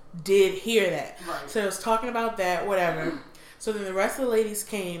both did hear that. Right. So it was talking about that, whatever. So then the rest of the ladies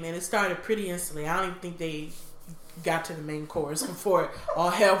came, and it started pretty instantly. I don't even think they got to the main course before all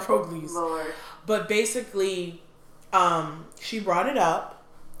hell broke loose. Lord. But basically, she brought it up,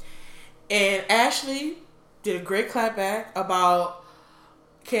 and Ashley did a great clapback about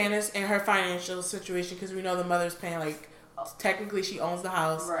Candace and her financial situation because we know the mother's paying, like, technically she owns the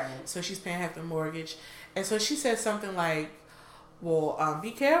house, right? So she's paying half the mortgage, and so she said something like, well,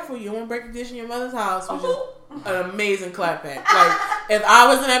 be careful, you don't want to break the dish in your mother's house, which is an amazing clapback. Like, if I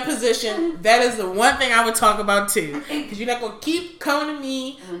was in that position, that is the one thing I would talk about too. Because you're not going to keep coming to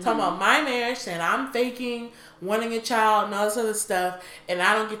me, talking about my marriage, saying I'm faking, wanting a child, and all this other stuff, and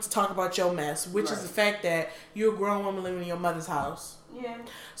I don't get to talk about your mess, which is the fact that you're a grown woman living in your mother's house. Yeah.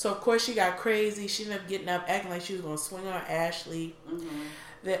 So, of course, she got crazy. She ended up getting up, acting like she was going to swing on Ashley.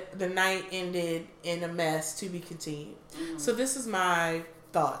 The night ended in a mess, to be continued. So this is my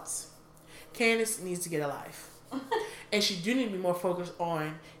thoughts. Candace needs to get a life. And she do need to be more focused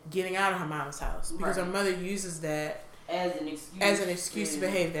on getting out of her mom's house. Because her mother uses that as an excuse to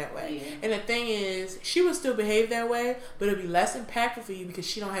behave that way. Yeah. And the thing is, she will still behave that way, but it'll be less impactful for you because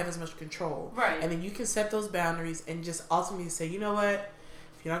she don't have as much control. Right. And then you can set those boundaries and just ultimately say, you know what?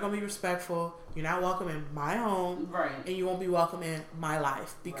 If you're not going to be respectful, you're not welcome in my home, and you won't be welcome in my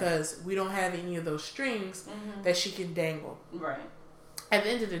life because we don't have any of those strings that she can dangle. Right. At the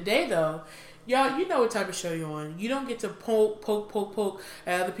end of the day, though, y'all, you know what type of show you're on. You don't get to poke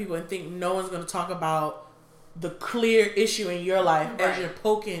at other people and think no one's going to talk about the clear issue in your life as you're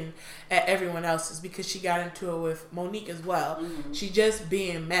poking at everyone else's, because she got into it with Monique as well. She just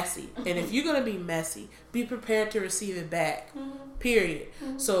being messy. And if you're going to be messy, be prepared to receive it back. Period.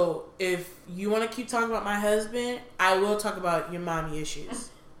 So if you want to keep talking about my husband, I will talk about your mommy issues.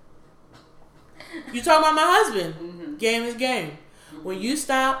 You talk about my husband. Game is game. When you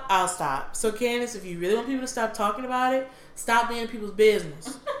stop, I'll stop. So Candace, if you really want people to stop talking about it, stop being in people's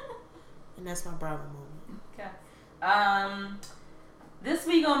business. And that's my Bravo moment. This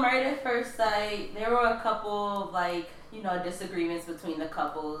week on Married at First Sight, there were a couple of disagreements between the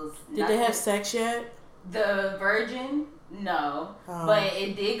couples. Did they have sex yet? The virgin, no. But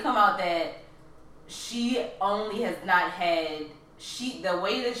it did come out that she only has not had, the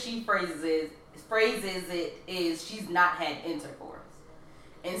way that she phrases it is she's not had intercourse.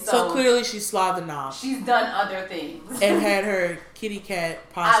 And so clearly she slobbed the knob. She's done other things. And had her kitty cat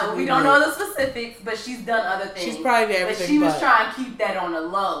possibly. We don't know the specifics, but she's done other things. She's probably done everything. But she was trying to keep that on the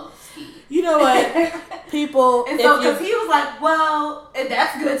low. You know what? People. And so, because he was like, well,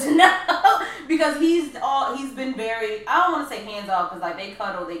 that's good to know. Because he's been very, I don't want to say hands off, because they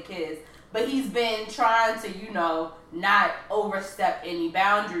cuddle, they kiss. But he's been trying to, not overstep any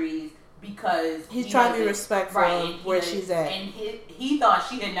boundaries. Because he's trying to be respectful of where she's at. And he thought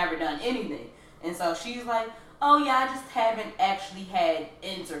she had never done anything. And so she's like, oh yeah, I just haven't actually had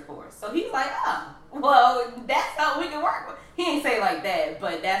intercourse. So he's like, oh, well, that's how we can work with. He ain't say it like that,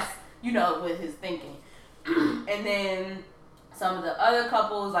 but that's, with his thinking. And then some of the other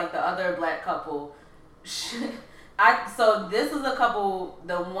couples, like the other black couple, so this is a couple,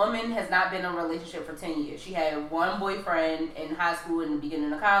 the woman has not been in a relationship for 10 years. She had one boyfriend in high school and the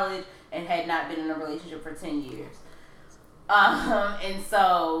beginning of college, and had not been in a relationship for 10 years. And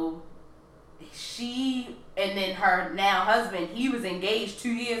so and then her now husband, he was engaged 2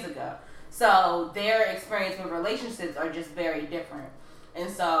 years ago. So their experience with relationships are just very different. And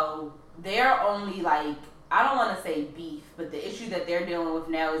so they're only I don't want to say beef, but the issue that they're dealing with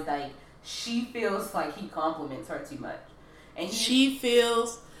now is she feels like he compliments her too much. And she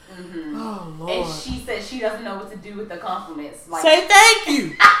feels... Oh, Lord. And she says she doesn't know what to do with the compliments. Say thank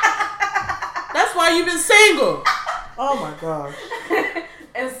you. That's why you've been single. Oh, my gosh.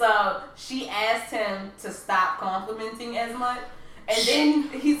 And so she asked him to stop complimenting as much. And then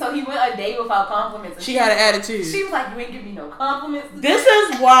he went a day without compliments. She got an attitude. She was like, "You ain't give me no compliments." This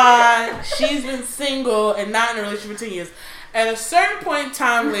is why she's been single and not in a relationship for 10 years. At a certain point in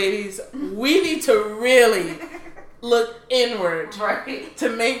time, ladies, we need to really look inward, right? To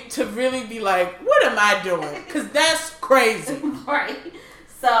really be like, what am I doing? Because that's crazy, right?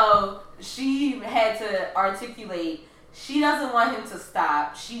 So she had to articulate. She doesn't want him to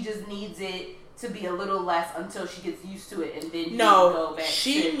stop. She just needs it to be a little less until she gets used to it, and then he will go back.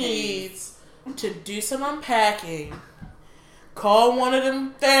 She needs to do some unpacking. Call one of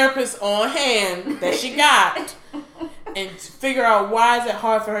them therapists on hand that she got, and figure out why is it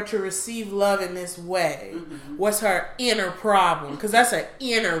hard for her to receive love in this way. Mm-hmm. What's her inner problem? Because that's an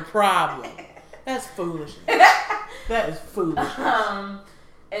inner problem. That's foolishness. That is foolishness.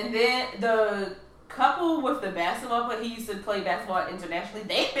 And then the couple with the basketball player, he used to play basketball internationally.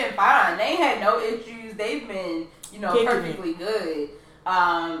 They've been fine. They had no issues. They've been, perfectly good.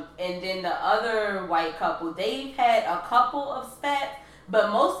 And then the other white couple, they've had a couple of spats,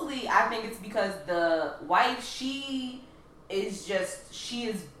 but mostly I think it's because the wife, she is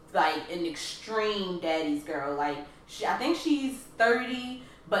like an extreme daddy's girl. Like I think she's 30,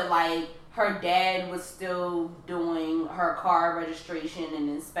 but like her dad was still doing her car registration and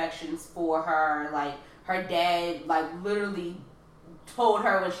inspections for her. Like her dad, like literally told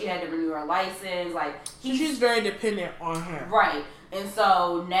her when she had to renew her license. Like she's very dependent on him, right? And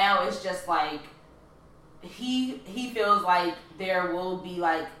so now it's just like he feels like there will be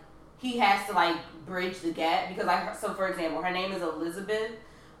like he has to like bridge the gap because like so for example, her name is Elizabeth,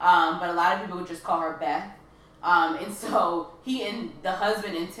 but a lot of people would just call her Beth. And so he and the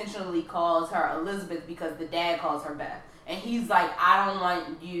husband intentionally calls her Elizabeth because the dad calls her Beth. And he's like, I don't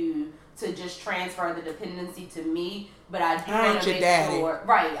want you to just transfer the dependency to me, but I do want to make sure,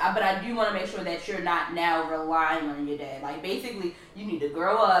 right? But I do want to make sure that you're not now relying on your dad. Like basically, you need to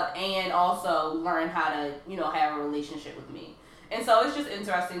grow up and also learn how to, have a relationship with me. And so it's just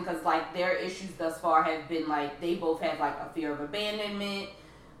interesting because like their issues thus far have been like they both have like a fear of abandonment.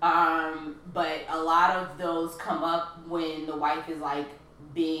 But a lot of those come up when the wife is like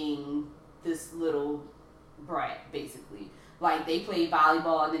being this little brat, basically. Like they played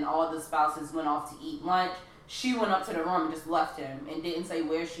volleyball and then all the spouses went off to eat lunch. She went up to the room and just left him and didn't say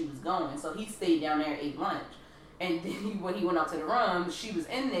where she was going. So he stayed down there and ate lunch. And then when he went up to the room, she was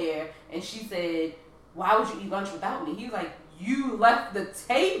in there and she said, "Why would you eat lunch without me?" He was like, "You left the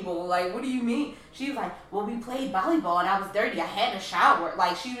table. Like, what do you mean?" She was like, "Well, we played volleyball and I was dirty. I had to shower."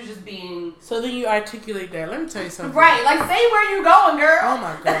 Like, she was just being... So then you articulate that. Let me tell you something. Right. Like, say where you going, girl. Oh,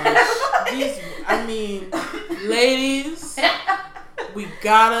 my gosh. Ladies, we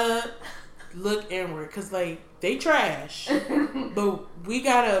gotta look inward. Because, like, they trash. But we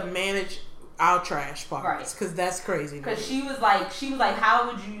gotta manage our trash parts. Because that's crazy. Because she was like, "How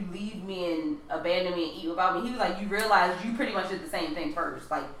would you leave me and abandon me and eat without me?" He was like, "You realize you pretty much did the same thing first.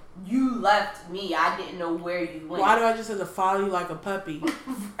 Like, you left me. I didn't know where you went. Why do I just have to follow you like a puppy?"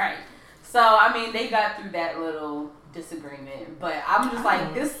 Right. So, I mean, they got through that little disagreement. But I'm just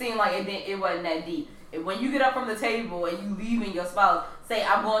like, this seemed like it wasn't that deep. And when you get up from the table and you leaving your spouse, say,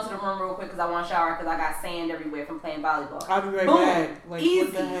 "I'm going to the room real quick because I want to shower because I got sand everywhere from playing volleyball." I'll be right back. Like, easy.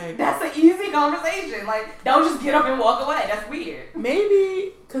 What the heck? That's an easy conversation. Like, don't just get up and walk away. That's weird.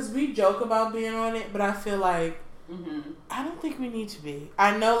 Maybe because we joke about being on it, but I feel like I don't think we need to be.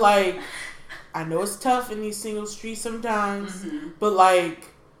 I know it's tough in these single streets sometimes, but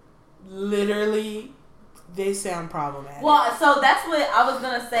like literally. They sound problematic. Well, so that's what I was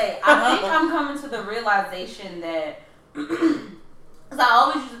going to say. I think I'm coming to the realization that... Because I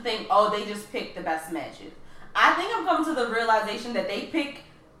always used to think, they just pick the best matches. I think I'm coming to the realization that they pick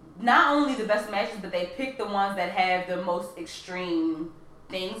not only the best matches, but they pick the ones that have the most extreme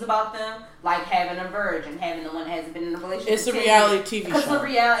things about them. Like having a virgin, having the one that hasn't been in a relationship. It's a reality TV show. It's a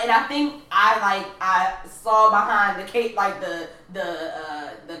reality. And I think I saw behind the cake, like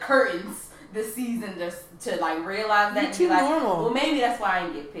the curtains this season to like realize that and be like, normal. Well, maybe that's why I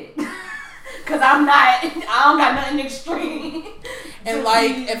didn't get picked. Cause I don't got nothing extreme. And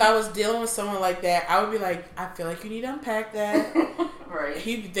like, if I was dealing with someone like that, I would be like, I feel like you need to unpack that. Right.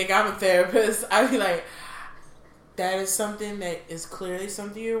 He'd think I'm a therapist. I'd be like, that is something that is clearly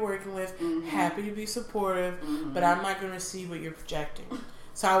something you're working with. Happy to be supportive, but I'm not going to see what you're projecting.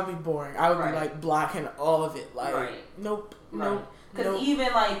 So I would be boring. I would be like blocking all of it. Like, nope. Because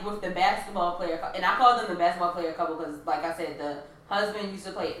even like with the basketball player, and I call them the basketball player couple because, like I said, the husband used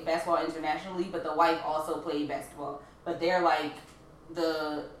to play basketball internationally, but the wife also played basketball. But they're like,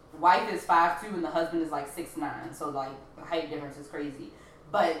 the wife is 5'2" and the husband is like 6'9", so like the height difference is crazy.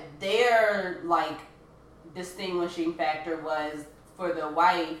 But their like distinguishing factor was for the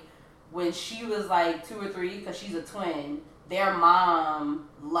wife when she was like 2 or 3, because she's a twin. Their mom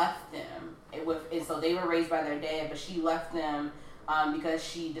left them and so they were raised by their dad, but she left them because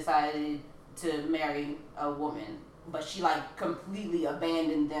she decided to marry a woman. But she like completely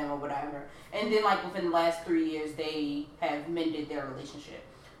abandoned them or whatever. And then like within the last 3 years, they have mended their relationship.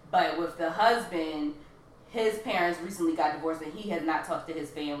 But with the husband, his parents recently got divorced and he has not talked to his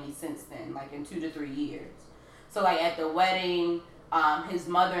family since then, like in 2 to 3 years. So like at the wedding, his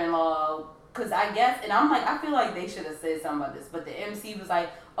mother-in-law, because I guess, and I'm like, I feel like they should have said something about this, but the MC was like,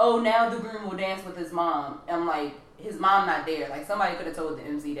 oh, now the groom will dance with his mom. And I'm like, his mom not there. Like, somebody could have told the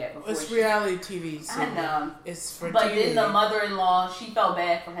MC that before. It's reality TV. So I know. It's for but TV. Then the mother-in-law, she felt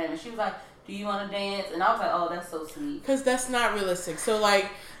bad for him. And she was like, do you want to dance? And I was like, oh, that's so sweet. Because that's not realistic. So,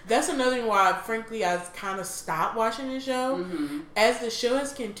 like, that's another thing why, frankly, I kind of stopped watching the show. Mm-hmm. As the show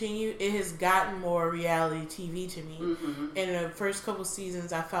has continued, it has gotten more reality TV to me. Mm-hmm. In the first couple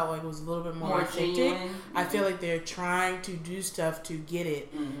seasons, I felt like it was a little bit more authentic. Mm-hmm. I feel like they're trying to do stuff to get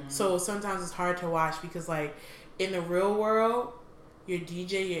it. Mm-hmm. So sometimes it's hard to watch because, like, in the real world, your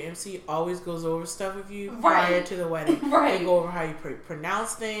DJ, your MC always goes over stuff with you prior to the wedding. Right. They go over how you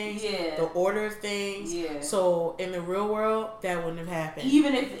pronounce things, the order of things. Yeah. So in the real world, that wouldn't have happened.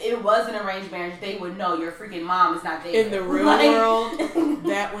 Even if it was an arranged marriage, they would know your freaking mom is not there. In the real world,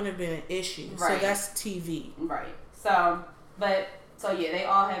 that wouldn't have been an issue. Right. So that's TV. Right. So yeah, they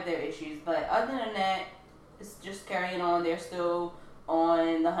all have their issues. But other than that, it's just carrying on. They're still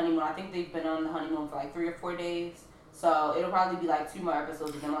on the honeymoon. I think they've been on the honeymoon for like 3 or 4 days. So it'll probably be like 2 more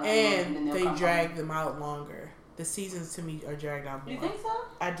episodes of them on honeymoon. And then they drag them out longer. The seasons to me are dragged out more. You think so?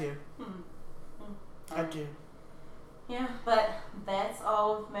 I do. I do. Yeah, but that's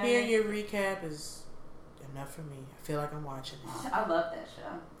all. Hearing your recap is enough for me. I feel like I'm watching it. I love that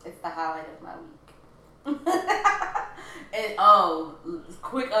show. It's the highlight of my week. And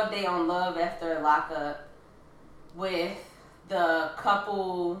quick update on Love After Lockup with the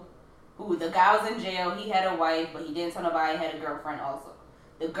couple. The guy was in jail. He had a wife, but he didn't tell nobody. He had a girlfriend also.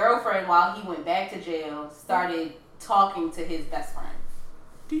 The girlfriend, while he went back to jail, started talking to his best friend.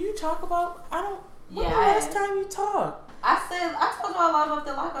 Do you talk about? I don't. When the last time you talked? I told you I Love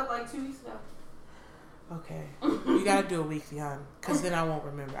After Lockup like 2 weeks ago. Okay, you gotta do a weekly, hon, because then I won't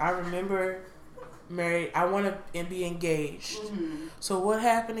remember. I remember married. I want to be engaged. Mm-hmm. So what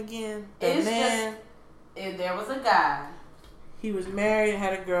happened again? There was a guy. He was married and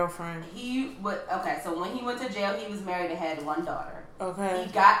had a girlfriend. So when he went to jail, he was married and had 1 daughter. Okay.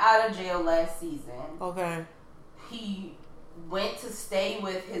 He got out of jail last season. Okay. He went to stay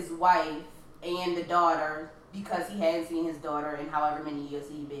with his wife and the daughter because he hadn't seen his daughter in however many years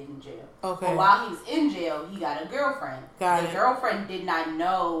he'd been in jail. Okay. But while he was in jail, he got a girlfriend. The girlfriend did not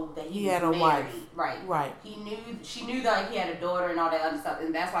know that he had a wife. Right. She knew that he had a daughter and all that other stuff,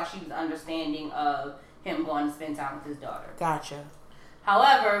 and that's why she was understanding of him going to spend time with his daughter. Gotcha.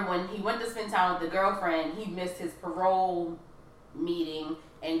 However, when he went to spend time with the girlfriend, he missed his parole meeting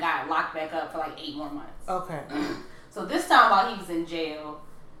and got locked back up for like 8 more months. Okay. So this time while he was in jail,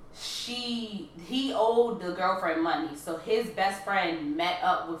 he owed the girlfriend money. So his best friend met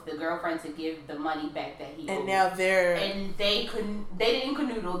up with the girlfriend to give the money back that he owed. And now they didn't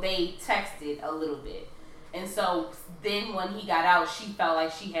canoodle, they texted a little bit. And so then when he got out, she felt like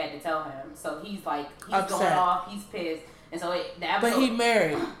she had to tell him. So he's like, upset. Going off, he's pissed. And so but he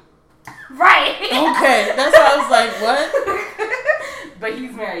married. Right. Okay, that's why I was like, what? But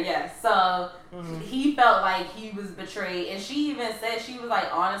he's married, yes. So he felt like he was betrayed. And she even said, she was like,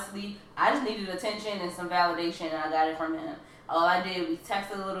 honestly, I just needed attention and some validation, and I got it from him. All I did, we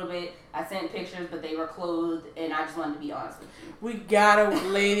texted a little bit. I sent pictures, but they were clothed, and I just wanted to be honest with you.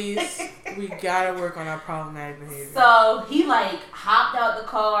 Ladies, we gotta work on our problematic behavior. So he like hopped out the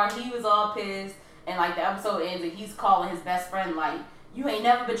car. He was all pissed, and like the episode ends, and he's calling his best friend like, "You ain't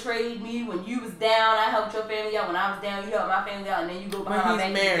never betrayed me when you was down. I helped your family out. When I was down, you helped my family out, and then you go behind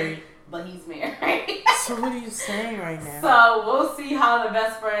my back." But he's married. So what are you saying right now? So we'll see how the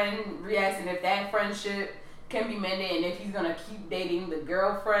best friend reacts, and if that friendship can be mended, and if he's gonna keep dating the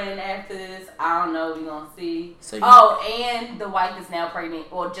girlfriend after this, I don't know. We're gonna see. And the wife is now pregnant,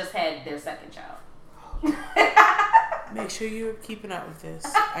 or just had their 2nd child. Make sure you're keeping up with this.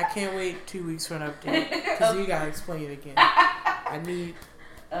 I can't wait 2 weeks for an update because you gotta explain it again. I need.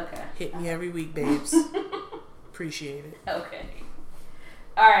 Okay. Hit me every week, babes. Appreciate it. Okay.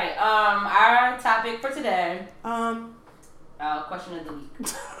 All right. Our topic for today. Question of the week.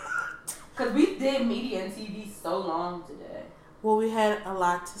 Because we did media and TV so long today. Well, we had a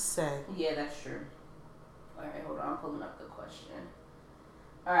lot to say. Yeah, that's true. All right, hold on. I'm pulling up the question.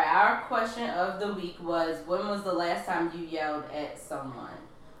 All right, our question of the week was, when was the last time you yelled at someone?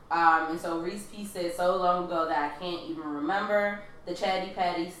 And so Reese P said, so long ago that I can't even remember. The Chatty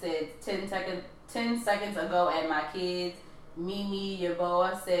Patty said 10 seconds ago at my kids. Mimi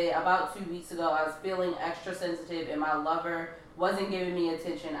Yaboa said, about 2 weeks ago I was feeling extra sensitive and my lover wasn't giving me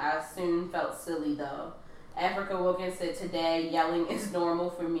attention. I soon felt silly though. Africa Wilkins said, today yelling is normal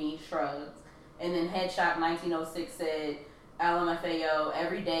for me, shrugs. And then Headshot 1906 said, LMFAO,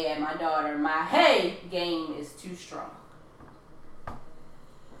 every day at my daughter, my hey game is too strong.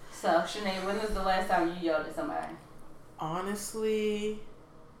 So, Shanae, when was the last time you yelled at somebody? Honestly,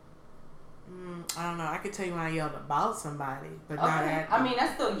 I don't know. I could tell you when I yelled about somebody, but not at them. I mean,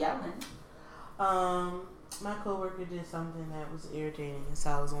 that's still yelling. My coworker did something that was irritating, and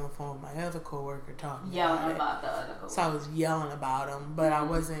so I was on the phone with my other coworker talking yelling about the other coworker. So I was yelling about him, but I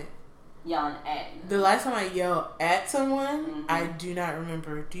wasn't yelling at you. The last time I yelled at someone, I do not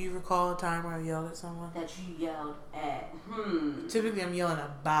remember. Do you recall a time where I yelled at someone? That you yelled at? Typically, I'm yelling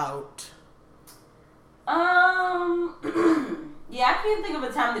about. Yeah, I can't think of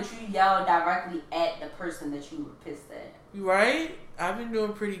a time that you yelled directly at the person that you were pissed at. Right? I've been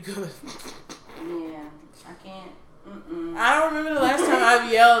doing pretty good. Yeah, I can't. I don't remember the last time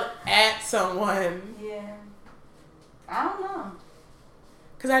I've yelled at someone. Yeah. I don't know.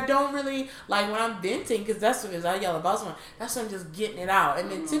 Because I don't really, like, when I'm venting, because that's what it is, I yell about someone, that's when I'm just getting it out.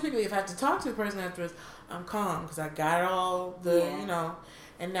 And then typically, if I have to talk to the person afterwards, I'm calm, because I got all the, you know,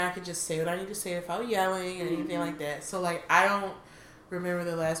 and now I can just say what I need to say if I was yelling and anything like that. So, like, I don't remember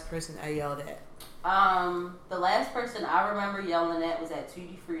the last person I yelled at. The last person I remember yelling at was at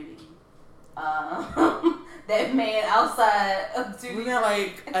Tutti Frutti. That man outside of Tutti Wasn't that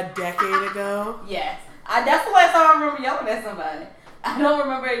like a decade ago? Yes. That's the last time I remember yelling at somebody. I don't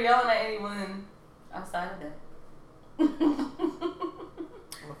remember yelling at anyone outside of that.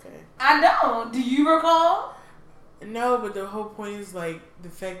 Okay. I don't. Do you recall? No, but the whole point is, like, the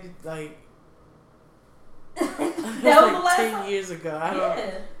fact that, like, that was like the last 10 time? years ago. I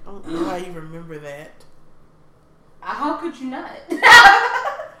don't know how you remember that. How could you not?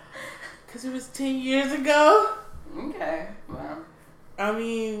 Because it was 10 years ago. Okay. Well. I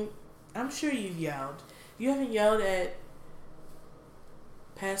mean, I'm sure you've yelled. You haven't yelled at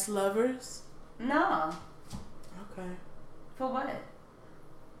past lovers? No. Okay. For what?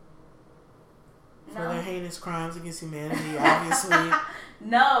 For their heinous crimes against humanity, obviously.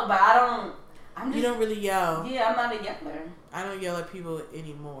 No, but I don't. You don't really yell. Yeah, I'm not a yeller. I don't yell at people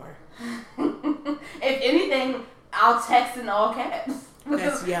anymore. If anything, I'll text in all caps.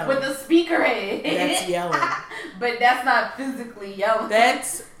 That's yelling. With the speaker head. That's yelling. But that's not physically yelling.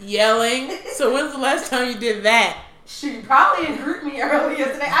 That's yelling. So when's the last time you did that? Shoot, probably in GroupMe earlier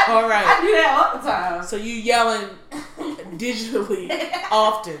today. All right. I do that all the time. So you yelling digitally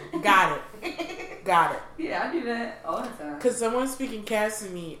often. Got it. Got it. Yeah, I do that all the time. Because someone's speaking cast to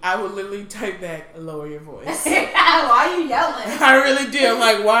me, I would literally type back, lower your voice. Why are you yelling? I really do. I'm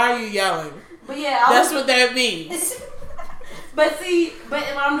like, why are you yelling? But yeah, that's what that means. But see, when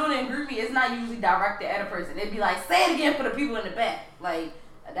I'm doing it in GroupMe, it's not usually directed at a person. It'd be like, say it again for the people in the back. Like,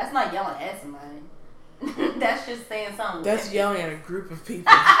 that's not yelling at somebody. That's just saying something. That's yelling at a group of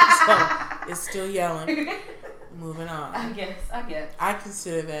people. So it's still yelling. Moving on. I guess. I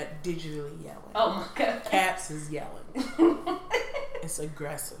consider that digitally yelling. Oh my god. Caps is yelling. It's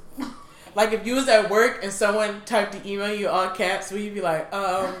aggressive. Like if you was at work and someone typed the email you all caps, would you be like,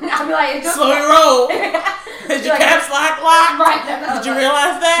 I'd be like, slow your roll. Is your caps locked? Right. Did you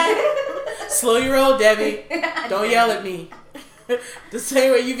realize that? Slow your roll, Debbie. Don't yell at me. The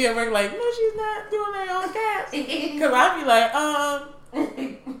same way you be at work like, no, she's not doing that on caps. Because I'd be like,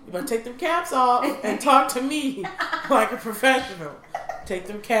 you better take them caps off and talk to me like a professional. Take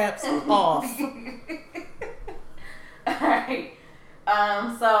them caps off. Alright.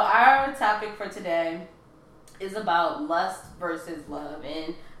 So our topic for today is about lust versus love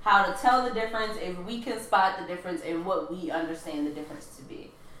and how to tell the difference, if we can spot the difference, and what we understand the difference to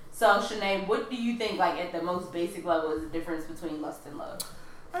be. So, Shanae, what do you think, like, at the most basic level, is the difference between lust and love?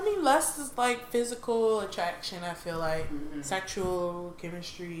 I mean, lust is like physical attraction, I feel like. Sexual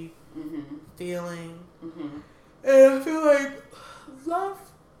chemistry, feeling. And I feel like love,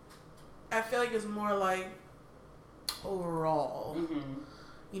 I feel like it's more like overall.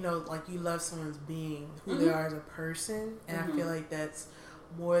 You know, like you love someone's being, who they are as a person. And I feel like that's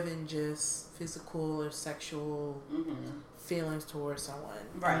more than just physical or sexual feelings towards someone.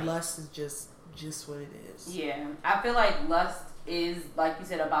 Right. And lust is just what it is. Yeah. I feel like lust is, like you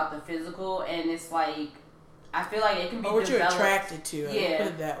said, about the physical, and it's like, I feel like it can be what developed. You're attracted to. Yeah. Put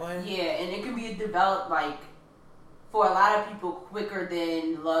it that way. Yeah, and it can be developed, like, for a lot of people quicker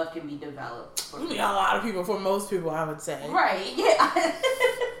than love can be developed. A lot of people, for most people, I would say. Right, yeah.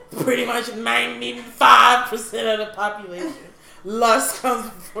 Pretty much 95% of the population. Lust comes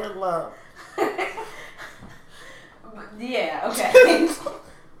before love. Yeah, okay.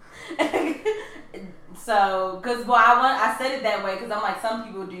 So, because, I said it that way because I'm like, some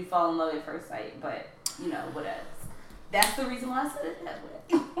people do fall in love at first sight, but, whatever. That's the reason why I said it that way.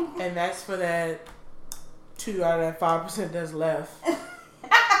 And that's for that 2 out of that 5% that's left.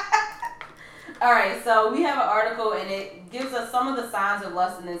 All right, so we have an article, and it gives us some of the signs of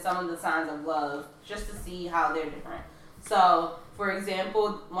lust and then some of the signs of love, just to see how they're different. So, for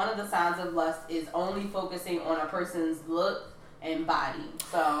example, one of the signs of lust is only focusing on a person's look and body.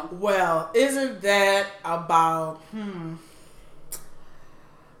 So, well, isn't that about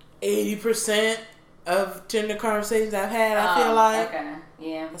 80% of Tinder conversations I've had? I feel like. Okay.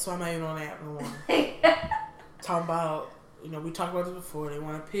 Yeah. That's why I'm not even on that no more. Talking about, we talked about this before. They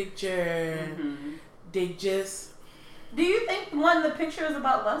want a picture. Mm-hmm. They just. Do you think the picture is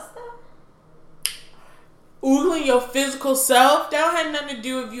about lust though? Oogling your physical self, that don't have nothing to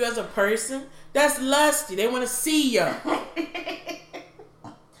do with you as a person. That's lusty. They want to see you.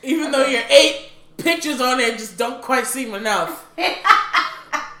 Even though your 8 pictures on there just don't quite seem enough. They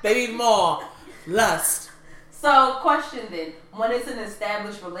need more. Lust. So, question then. When it's an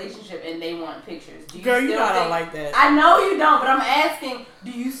established relationship and they want pictures, do you Girl, still I don't like that. I know you don't, but I'm asking, do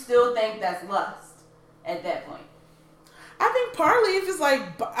you still think that's lust at that point? I think partly if it's like,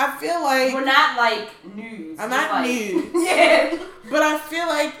 I feel like... We're not like nudes. I'm not nudes. Yeah. But I feel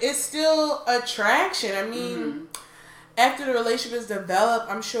like it's still attraction. I mean, after the relationship is developed,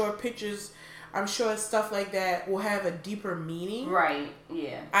 I'm sure stuff like that will have a deeper meaning. Right,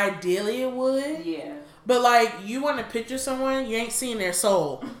 yeah. Ideally it would. Yeah. But like, you want to picture someone, you ain't seeing their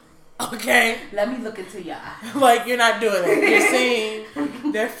soul. Okay? Let me look into your eye. Like, you're not doing that. You're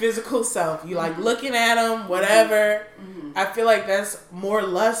seeing their physical self. You like looking at them, whatever. Mm-hmm. I feel like that's more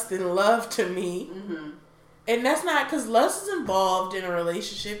lust than love to me. Mm-hmm. And that's not, because lust is involved in a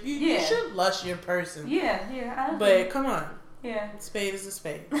relationship. You should lust your person. Yeah. But come on. Yeah. Spade is a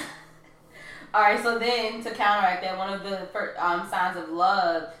spade. All right, so then to counteract that, one of the first, signs of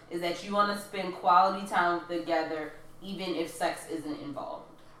love is that you want to spend quality time together even if sex isn't involved.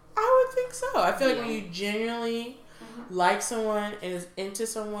 I would think so. I feel like when you genuinely like someone and is into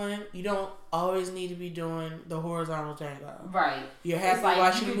someone, you don't always need to be doing the horizontal tango. Right. You're happy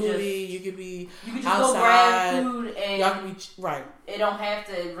watching a movie. You could be just outside. Go grab food and y'all can be right. It don't have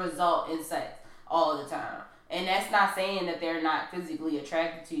to result in sex all the time. And that's not saying that they're not physically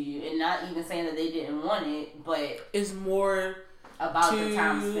attracted to you, and not even saying that they didn't want it, but it's more about the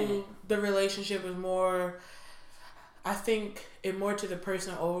time spent. The relationship is more. I think it more to the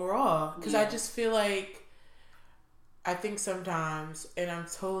person overall, because I just feel like I think sometimes, and I'm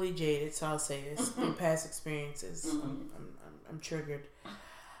totally jaded, so I'll say this in past experiences. I'm triggered.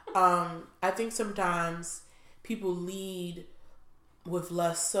 I think sometimes people lead with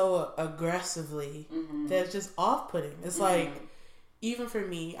lust so aggressively that it's just off-putting. It's like, even for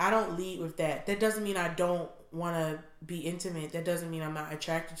me, I don't lead with that. That doesn't mean I don't want to be intimate. That doesn't mean I'm not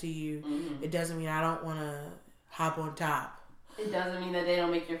attracted to you. It doesn't mean I don't want to hop on top. It doesn't mean that they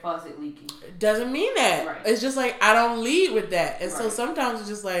don't make your faucet leaky. It doesn't mean that. Right. It's just like, I don't lead with that. And so sometimes it's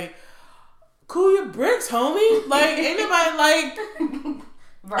just like, cool your bricks, homie. Like, ain't nobody like...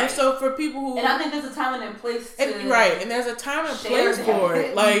 Right. And so for people who... And I think there's a time and a place to... And there's a time and place for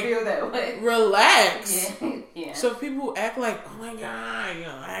it. Like, feel that way. Relax. Yeah. So people who act like, oh my God,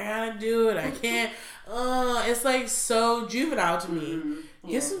 I gotta do it, I can't... it's like so juvenile to me.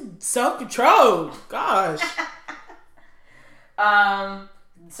 Get some self-control. Gosh.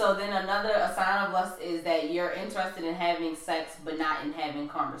 So then a sign of lust is that you're interested in having sex but not in having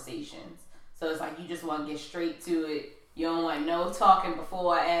conversations. So it's like you just want to get straight to it. You don't want no talking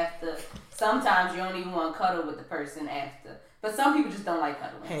before or after. Sometimes you don't even want to cuddle with the person after. But some people just don't like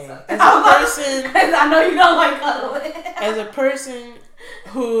cuddling. Hey, so. As a person... Because I know you don't like cuddling. As a person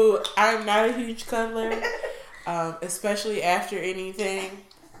who... I'm not a huge cuddler. Especially after anything.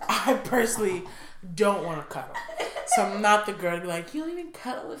 I personally don't want to cuddle. So I'm not the girl to be like, you don't even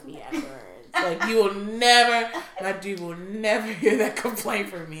cuddle with me afterwards. Like, you will never... My dude will never hear that complaint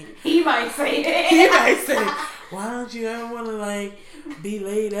from me. He might say it. He might say, why don't you ever want to, like, be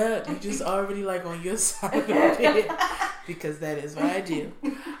laid up? You just already, like, on your side of the bed. Because that is what I do.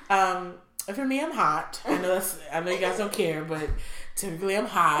 For me, I'm hot. I know you guys don't care, but typically I'm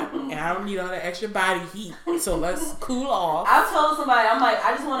hot. And I don't need all that extra body heat. So let's cool off. I've told somebody, I'm like,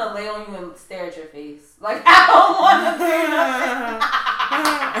 I just want to lay on you and stare at your face. Like, I don't want to do nothing.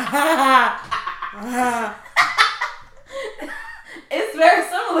 very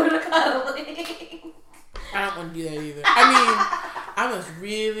similar to cuddling. I don't want to do that either. I mean, I must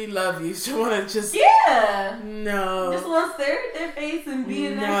really love you to want to just... Yeah. No. Just want to stare at their face and be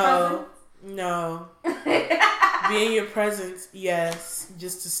in their presence. No. Be in your presence, yes.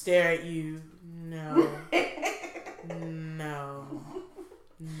 Just to stare at you, no. No.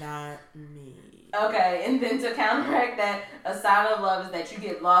 Not me. Okay, and then to counteract that, a sign of love is that you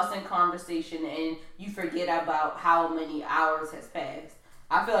get lost in conversation and you forget about how many hours has passed.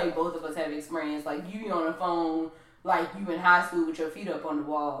 I feel like both of us have experienced, like, you on the phone, like, you in high school with your feet up on the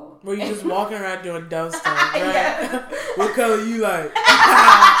wall. Where you just walking around doing dumb stuff, right? Yeah. What color you like?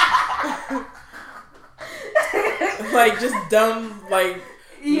 Like, just dumb, like,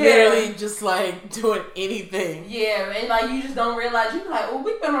 literally just, like, doing anything. Yeah, and, like, you just don't realize, you be like, oh,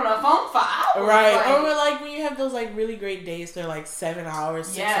 we've been on our phone for hours. Right. Like, or, like, when you have those, like, really great days, they're, like, 7 hours,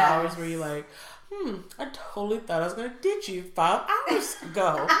 6 hours, where you're like, I totally thought I was going to ditch you 5 hours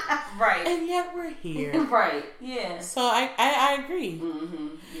ago. Right. And yet we're here. Right, yeah. So I agree. Mm-hmm,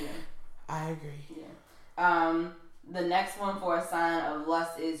 yeah. I agree. Yeah. The next one for a sign of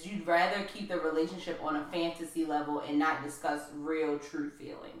lust is you'd rather keep the relationship on a fantasy level and not discuss real, true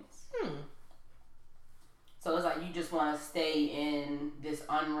feelings. So it's like you just want to stay in this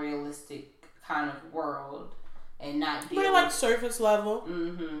unrealistic kind of world and not deal with... like surface level.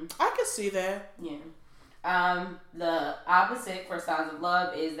 Mm-hmm. I can see that. Yeah. The opposite for signs of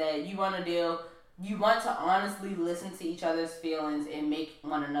love is that you want to honestly listen to each other's feelings and make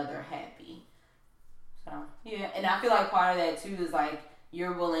one another happy. So, yeah. And I feel like part of that too is like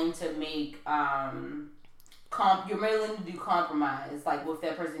you're willing to make, you're willing to do compromise like with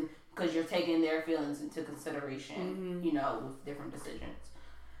that person because you're taking their feelings into consideration, with different decisions.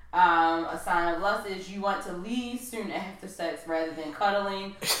 A sign of lust is you want to leave soon after sex rather than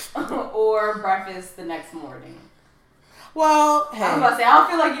cuddling or breakfast the next morning. Well, hey. I was about to say, I don't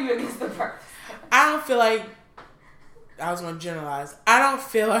feel like you're against the breakfast. I don't feel like, I was going to generalize, I don't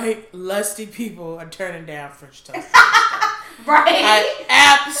feel like lusty people are turning down French toast. Right. I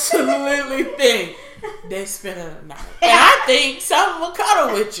absolutely think they spending the night. And I think some will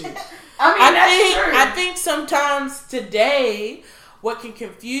cuddle with you. That's true. I think sometimes today, what can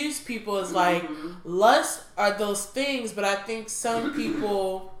confuse people is like lust are those things, but I think some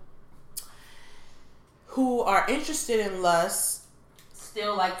people who are interested in lust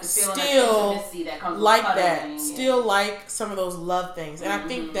still like the feeling of intimacy that comes like with that. Still like some of those love things, and I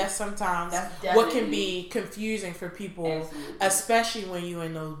think that's sometimes what can be confusing for people, especially when you're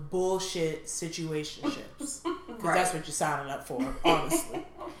in those bullshit situationships, because that's what you're signing up for, honestly.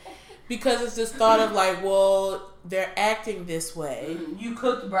 Because it's this thought of like, well, they're acting this way. You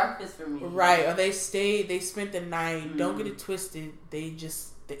cooked breakfast for me, right? Or they spent the night. Don't get it twisted.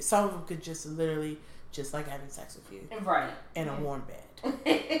 Some of them could just literally just like having sex with you, right? In a warm bed.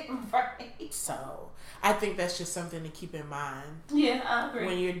 Right. So I think that's just something to keep in mind. Yeah, I agree.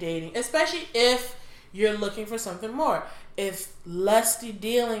 When you're dating, especially if you're looking for something more. If lusty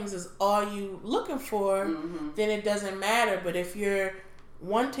dealings is all you looking for, then it doesn't matter. But if you're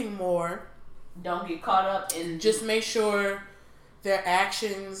wanting more, don't get caught up in... Just make sure their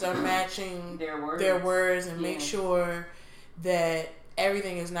actions are matching their words and make sure that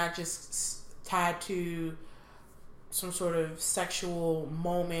everything is not just tied to some sort of sexual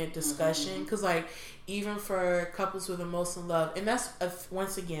moment discussion, because like even for couples with emotional love, and that's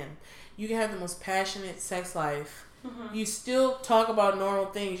once again, you can have the most passionate sex life, you still talk about normal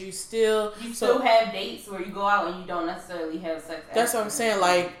things, you still have dates where you go out and you don't necessarily have sex. That's what I'm saying.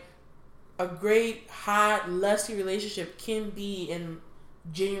 Like a great hot lusty relationship can be in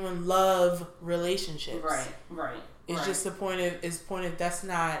genuine love relationships, right. It's just the point of that's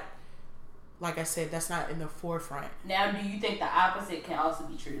not, like I said, that's not in the forefront. Now, do you think the opposite can also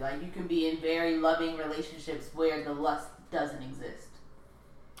be true? Like, you can be in very loving relationships where the lust doesn't exist.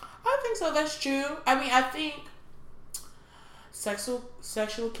 I think so. That's true. I mean, I think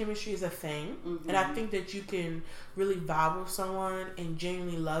sexual chemistry is a thing, and I think that you can really vibe with someone and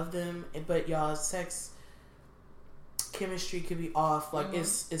genuinely love them, but y'all's sex chemistry could be off. Like,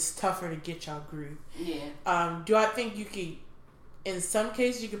 it's tougher to get y'all groove. Yeah. Do I think you could? In some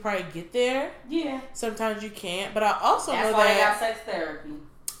cases, you could probably get there. Yeah. Sometimes you can't. But I also know that... That's why I got sex therapy.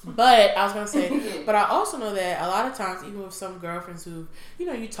 But, I was going to say... But I also know that a lot of times, even with some girlfriends who...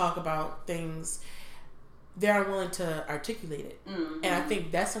 you talk about things... They're unwilling to articulate it. And I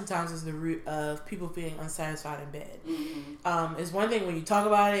think that sometimes is the root of people being unsatisfied in bed. It's one thing when you talk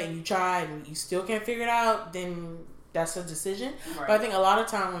about it and you try and you still can't figure it out, then that's a decision. Right. But I think a lot of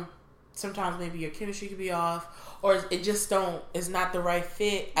time when sometimes maybe your chemistry could be off, or it just it's not the right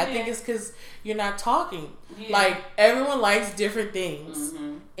fit. I think it's because you're not talking. Yeah. Like, everyone likes different things.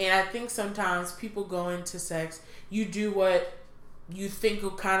 Mm-hmm. And I think sometimes people go into sex, you do what you think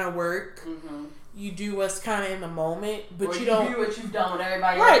will kind of work. Mm-hmm. You do what's kind of in the moment, but or you don't do what you've done with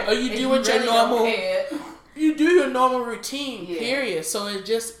everybody else. Right, or you do what your normal... You do your normal routine, period. So it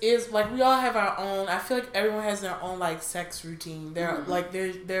just is like we all have our own. I feel like everyone has their own like sex routine. Their like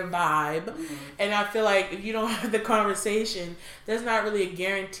their vibe, and I feel like if you don't have the conversation, there's not really a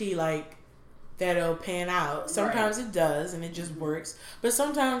guarantee like that it'll pan out. Sometimes it does, and it just works. But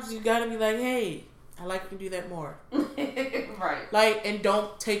sometimes you gotta be like, hey, I like you do that more, right? Like, and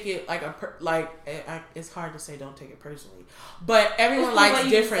don't take it like it's hard to say don't take it personally, but everyone likes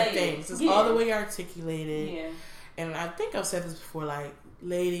different things. It's all the way you articulate it. Yeah. And I think I've said this before. Like,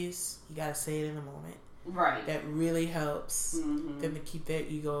 ladies, you gotta say it in the moment. Right. That really helps them to keep their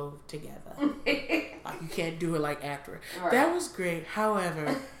ego together. Like, you can't do it like after. Right. That was great.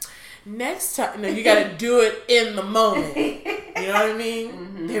 However, next time, you gotta do it in the moment. You know what I mean?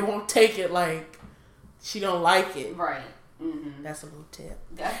 Mm-hmm. They won't take it like she don't like it. Right. Mm-hmm. That's a little tip.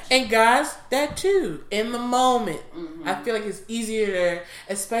 Gotcha. And guys, that too. In the moment. Mm-hmm. I feel like it's easier to,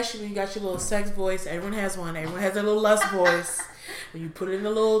 especially when you got your little sex voice. Everyone has one. Everyone has their little lust voice. When you put it in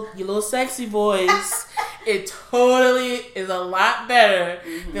your little sexy voice, it totally is a lot better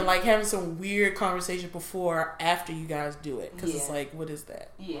than like having some weird conversation before or after you guys do it. Because it's like, what is that?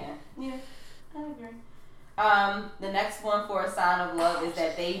 Yeah. Yeah. I agree. The next one for a sign of love is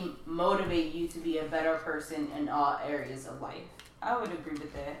that they motivate you to be a better person in all areas of life. I would agree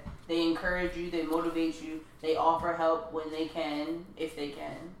with that. They encourage you, they motivate you, they offer help when they can, if they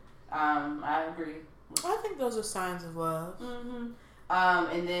can. I agree. I think those are signs of love. Mm-hmm.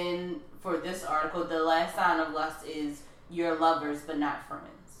 And then for this article, the last sign of lust is you're lovers but not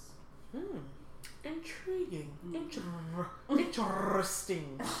friends. Intriguing.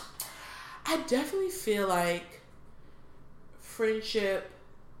 Interesting. I definitely feel like friendship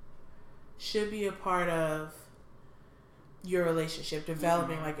should be a part of your relationship,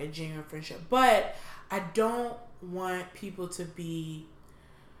 developing like a genuine friendship. But I don't want people to be,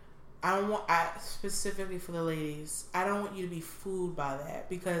 specifically for the ladies, I don't want you to be fooled by that,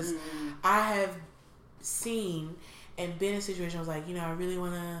 because I have seen and been in situations like, I really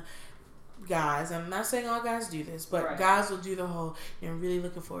want to, guys, I'm not saying all guys do this, but guys will do the whole, I'm really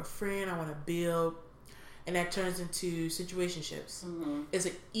looking for a friend, I want to build, and that turns into situationships. It's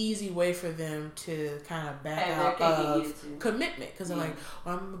an easy way for them to kind of back out of commitment, because they're like,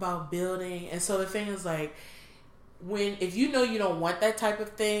 well, I'm about building. And so the thing is like, if you know you don't want that type of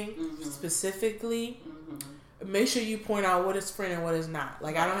thing specifically, make sure you point out what is friend and what is not.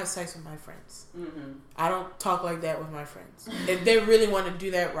 Like, I don't have sex with my friends. I don't talk like that with my friends. If they really want to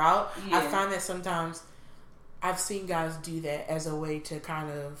do that route, I find that sometimes I've seen guys do that as a way to kind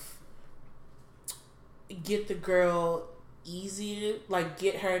of get the girl easy, like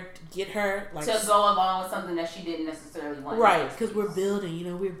get her like to go along with something that she didn't necessarily want. Right, because we're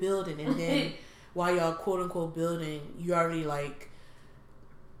building, and then while y'all quote unquote building, you already like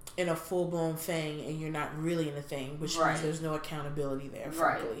in a full-blown thing, and you're not really in a thing, which means there's no accountability there,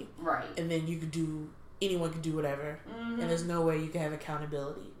 frankly. Right. And then anyone can do whatever, and there's no way you can have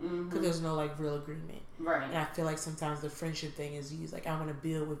accountability, because there's no like real agreement. Right. And I feel like sometimes the friendship thing is used like, I want to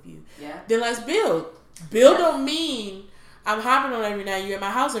build with you. Yeah. Then let's build. Build don't mean I'm hopping on every night, you're at my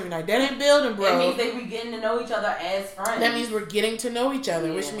house every night. That ain't building, bro. That means that we're getting to know each other as friends. That means we're getting to know each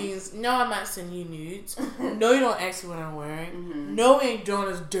other, which means, no, I'm not sending you nudes. No, you don't ask me what I'm wearing. No, we ain't doing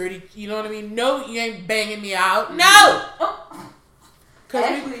this dirty, you know what I mean? No, you ain't banging me out. No!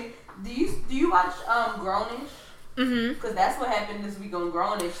 Actually, do you watch Grownish? Because that's what happened this week on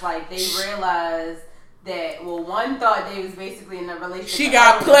Grownish. Like, they realized that, well, one thought they was basically in a relationship. She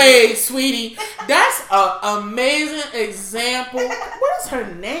got played, sweetie. That's an amazing example. What is her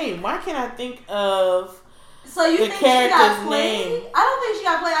name? Why can't I think of so you the think character's she got name? I don't think she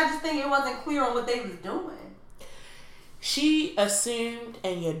got played. I just think it wasn't clear on what they was doing. She assumed,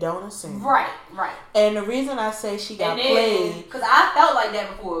 and you don't assume. Right. And the reason I say she got played, because I felt like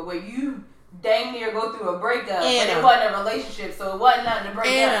that before, where you dang near go through a breakup, but it wasn't a relationship, so it wasn't nothing to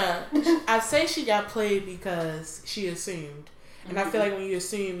break up. I say she got played because she assumed. And I feel like when you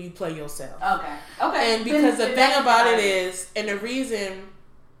assume, you play yourself. Okay. And because the thing about it is, and the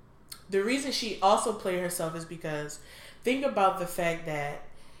reason she also played herself is because, think about the fact that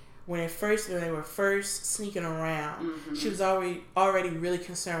when they were first sneaking around, she was already really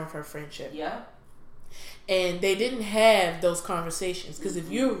concerned with her friendship. Yeah. And they didn't have those conversations, because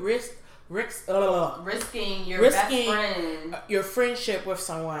if you risk risking your best friend, your friendship with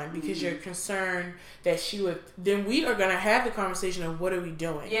someone because you're concerned that she would. Then we are gonna have the conversation of what are we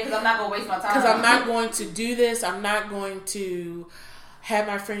doing? Yeah, because I'm not gonna waste my time. Because I'm not going to do this. I'm not going to have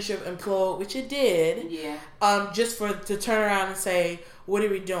my friendship implode, which it did. Yeah. Just to turn around and say, what are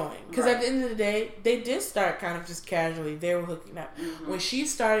we doing? Because at the end of the day, they did start kind of just casually. They were hooking up. When she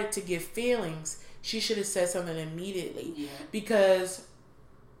started to get feelings, she should have said something immediately. Yeah. Because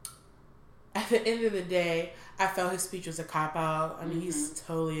at the end of the day, I felt his speech was a cop out. I mean, he's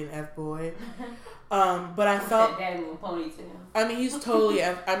totally an F-boy. But I felt that little ponytail. I mean, he's totally.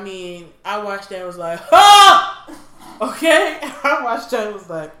 I mean, I watched that and was like, ah! Okay, I watched that and was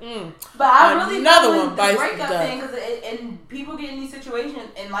like, But I really another one one bites the breakup the dust. thing, because and people get in these situations,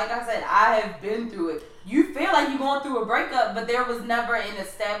 and like I said, I have been through it. You feel like you're going through a breakup, but there was never an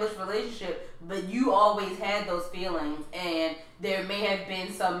established relationship. But you always had those feelings, and there may have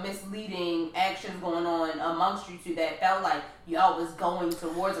been some misleading actions going on amongst you two that felt like y'all was going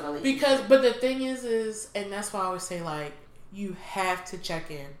towards a relationship. But the thing is, and that's why I always say, like, you have to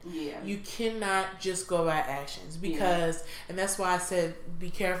check in. Yeah. You cannot just go by actions because, and that's why I said be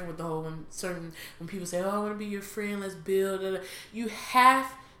careful with the whole when people say, "Oh, I want to be your friend, let's build." You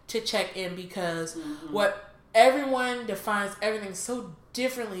have to check in because what everyone defines everything so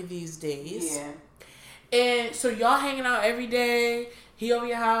differently these days. Yeah. And so y'all hanging out every day. He over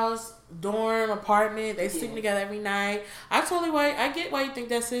your house, dorm, apartment. They sleeping together every night. I get why you think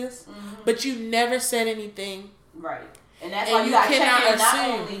that's his, but you never said anything. Right. And that's why you got to check in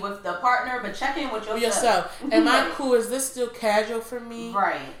not only with the partner, but check in with yourself. Am I cool? Is this still casual for me?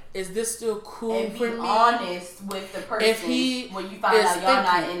 Right. Is this still cool and for me? Be honest with the person when you find out y'all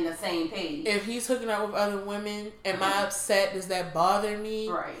not in the same page. If he's hooking up with other women, am I upset? Does that bother me?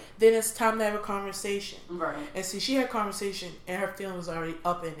 Right. Then it's time to have a conversation. Right. And see, she had a conversation and her feeling was already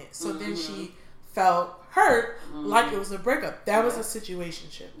up in it. So then she felt hurt like it was a breakup. That was a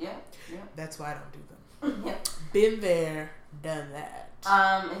situationship. Yeah. Yeah. That's why I don't do them. Yeah. Been there, done that.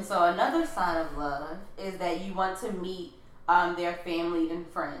 And so another sign of love is that you want to meet their family and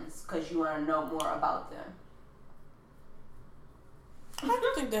friends because you want to know more about them. I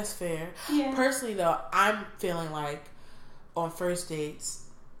don't think that's fair. Yeah. Personally, though, I'm feeling like on first dates,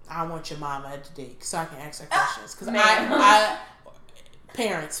 I want your mama at the date so I can ask her questions. Because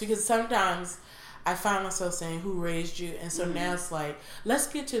parents, because sometimes I find myself saying, who raised you? And so now it's like, let's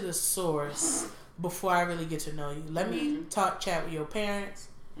get to the source before I really get to know you. Let me chat with your parents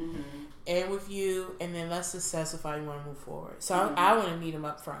and with you, and then let's assess if I want to move forward. So I want to meet them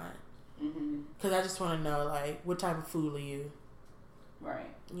up front. Because I just want to know, like, what type of food are you? Right.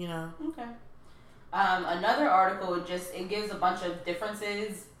 You know? Okay. Another article, it gives a bunch of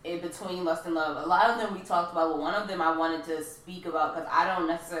differences in between lust and love. A lot of them we talked about, but one of them I wanted to speak about because I don't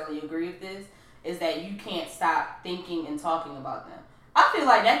necessarily agree with this, is that you can't stop thinking and talking about them. I feel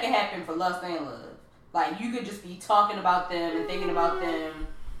like that can happen for lust and love. Like, you could just be talking about them and thinking about them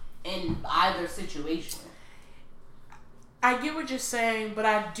in either situation. I get what you're saying, but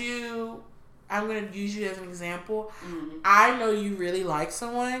I'm going to use you as an example. I know you really like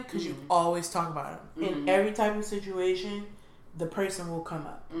someone because you always talk about them. In every type of situation, the person will come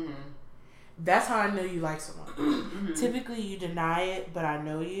up. That's how I know you like someone. Typically, you deny it, but I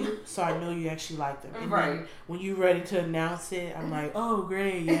know you, so I know you actually like them. And then when you're ready to announce it, I'm like, oh,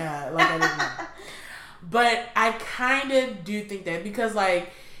 great, yeah, like I didn't know. But I kind of do think that because,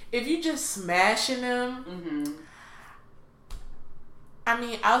 like, if you just smashing them, I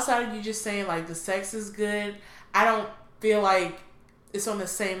mean, outside of you just saying, like, the sex is good, I don't feel like it's on the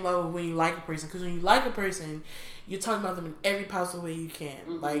same level when you like a person. Because when you like a person, you're talking about them in every possible way you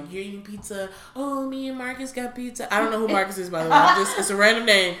can. Like, you're eating pizza. Oh, me and Marcus got pizza. I don't know who Marcus is, by the way. It's a random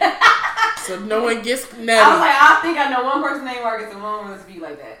name. So no one gets nutty. I was like, I think I know one person named Marcus and one would speak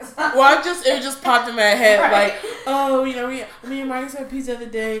like that. Well, it just popped in my head. Like, oh, you know, me and Marcus had pizza the other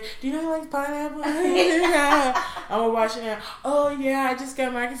day. Do you know he likes pineapple? I was watching that. Oh, yeah, I just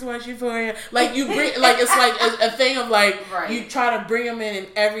got Marcus watching for you. Like, you bring, like, it's like a thing of, like, you try to bring them in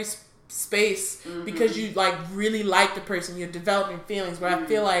every space because you, like, really like the person. You're developing feelings. But I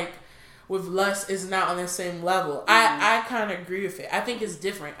feel like with lust is not on the same level. I kind of agree with it. I think it's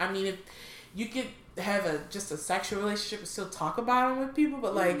different. I mean, if you could have just a sexual relationship and still talk about them with people,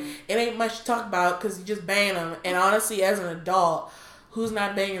 but like it ain't much to talk about because you just bang them. And honestly, as an adult who's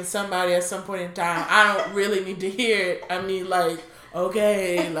not banging somebody at some point in time, I don't really need to hear it. I mean, like,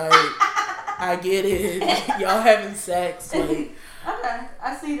 okay, like, I get it. Y'all having sex, like. Okay,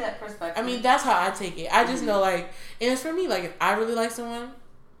 I see that perspective. I mean, that's how I take it. I just know, like, and it's for me, like, if I really like someone,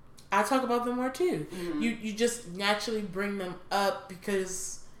 I talk about them more too. You just naturally bring them up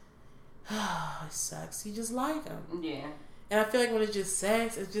because it sucks. You just like them. Yeah. And I feel like when it's just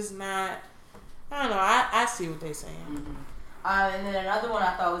sex, it's just not. I don't know. I see what they're saying. Mm-hmm. And then another one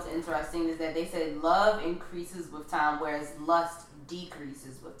I thought was interesting is that they said love increases with time, whereas lust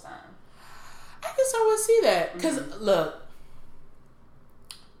decreases with time. I guess I would see that. Because, look,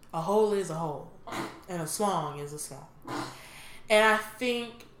 a hole is a hole. And a slong is a slong. And I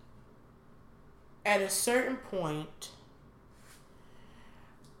think at a certain point,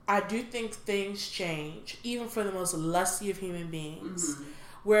 I do think things change, even for the most lusty of human beings,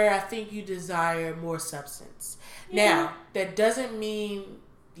 where I think you desire more substance. Yeah. Now, that doesn't mean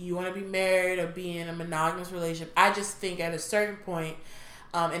you want to be married or be in a monogamous relationship. I just think at a certain point,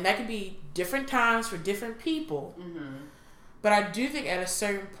 and that could be different times for different people, but I do think at a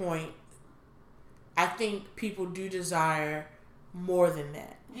certain point, I think people do desire more than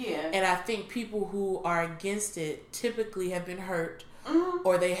that. Yeah. And I think people who are against it typically have been hurt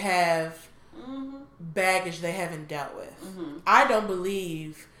or they have baggage they haven't dealt with. I don't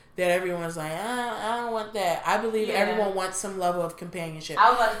believe that everyone's like, I don't want that. I believe everyone wants some level of companionship.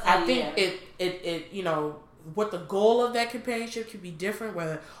 I think it you know, what the goal of that companionship could be different,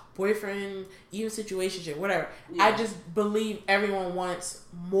 whether boyfriend, even situationship, whatever. Yeah. I just believe everyone wants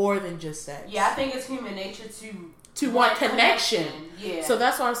more than just sex. Yeah, I think it's human nature to want connection. Yeah. So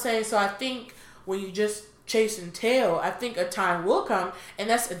that's what I'm saying. So I think when you just chase and tail, I think a time will come, and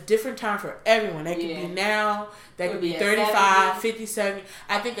that's a different time for everyone. That could be now, that could be 35, 50, 70.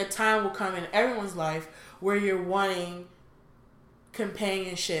 I think a time will come in everyone's life where you're wanting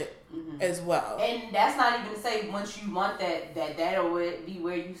companionship as well. And that's not even to say once you want that'll be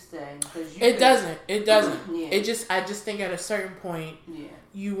where you stay. It doesn't. Yeah. I just think at a certain point,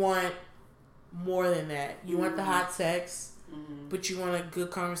 you want more than that. You want the hot sex, but you want a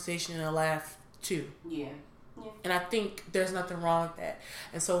good conversation and a laugh too. Yeah. And I think there's nothing wrong with that.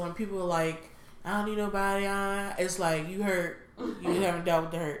 And so when people are like, I don't need nobody on, it's like, you hurt. You haven't dealt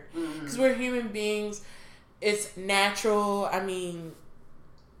with the hurt. Because we're human beings. It's natural. I mean,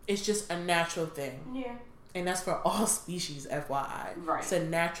 it's just a natural thing. Yeah. And that's for all species, FYI. Right. It's a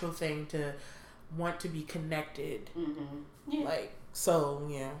natural thing to want to be connected. Yeah. Like, so,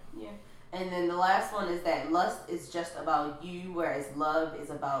 yeah. Yeah. And then the last one is that lust is just about you, whereas love is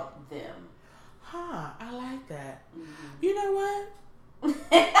about them. I like that. You know what?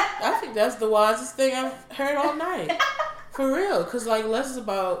 I think that's the wisest thing I've heard all night. For real. Because, like, lust is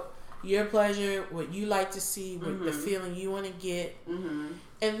about your pleasure, what you like to see, what the feeling you want to get.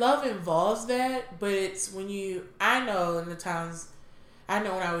 And love involves that, but it's when you... I know when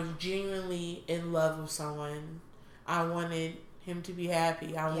I was genuinely in love with someone, I wanted him to be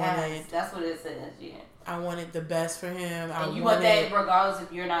happy. That's what it says, yeah. I wanted the best for him. And you want that regardless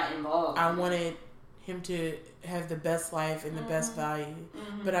if you're not involved. I wanted him to have the best life and the best value.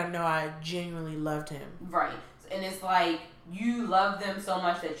 But I know I genuinely loved him. Right. And it's like, you love them so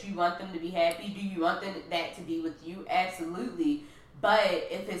much that you want them to be happy. Do you want that to be with you? Absolutely. But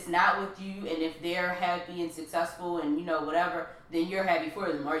if it's not with you and if they're happy and successful and, you know, whatever, then you're happy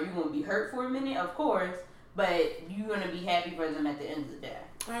for them. Are you going to be hurt for a minute? Of course. But you're going to be happy for them at the end of the day.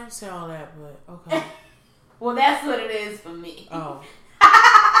 I didn't say all that, but okay. Well, that's what it is for me. Oh.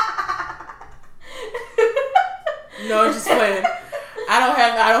 No, just playing.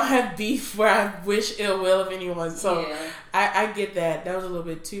 I don't have beef where I wish ill will of anyone. So I get that. That was a little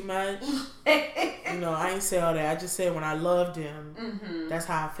bit too much. You know, I ain't say all that. I just said when I loved him, that's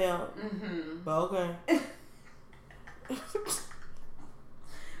how I felt. But okay.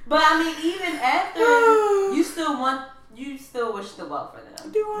 But I mean, even after, you still wish the well for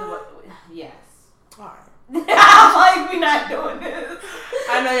them. Do I? Yes. All right. I'm like, we're not doing this.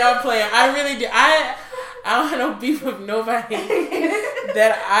 I know y'all playing. I really do. I don't have no beef with nobody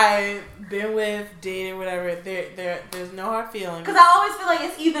that I've been with, dated, whatever. There's no hard feelings. Because I always feel like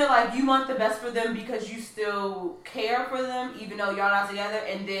it's either like you want the best for them because you still care for them, even though y'all not together,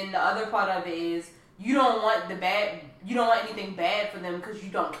 and then the other part of it is you don't want anything bad for them because you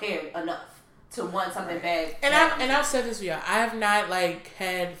don't care enough to want something bad. And I've said this to y'all. I have not like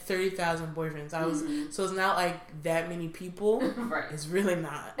had 30,000 boyfriends. So it's not like that many people. Right. It's really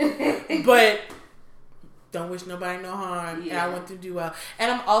not. But don't wish nobody no harm. Yeah. And I want them to do well.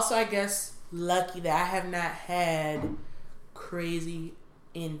 And I'm also, I guess, lucky that I have not had crazy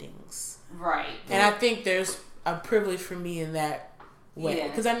endings. Right. And I think there's a privilege for me in that way.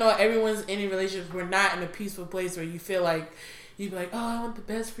 Because I know everyone's in a relationship. We're not in a peaceful place where you feel like you'd be like, oh, I want the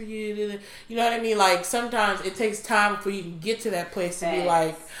best for you. You know what I mean? Like, sometimes it takes time before you can get to that place to be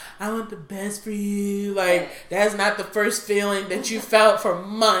like, I want the best for you. Like, that's not the first feeling that you felt for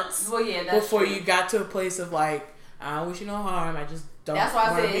months before you got to a place of like, I don't wish you no harm. I just don't. That's why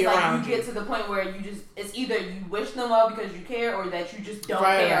I said it's like you get to the point where you just, it's either you wish them well because you care, or that you just don't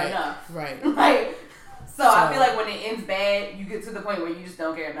care enough. Right. Like, so I feel like when it ends bad, you get to the point where you just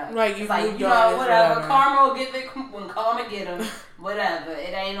don't care enough. Right. It's like, you know, whatever. Karma will get there when karma get them. Whatever.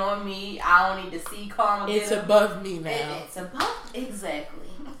 It ain't on me. I don't need to see karma get them. It's above me now. It's above. Exactly.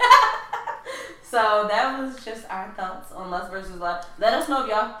 So that was just our thoughts on lust versus love. Let us know if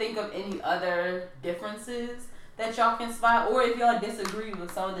y'all think of any other differences that y'all can spot, or if y'all disagree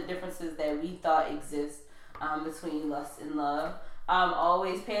with some of the differences that we thought exist between lust and love.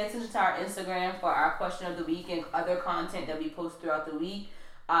 Always pay attention to our Instagram for our question of the week and other content that we post throughout the week.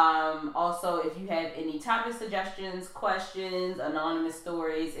 Also, if you have any topic suggestions, questions, anonymous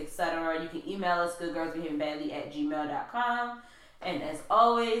stories, etc., you can email us goodgirlsbehavingbadly@gmail.com. And as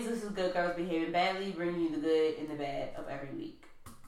always, this is Good Girls Behaving Badly, bringing you the good and the bad of every week.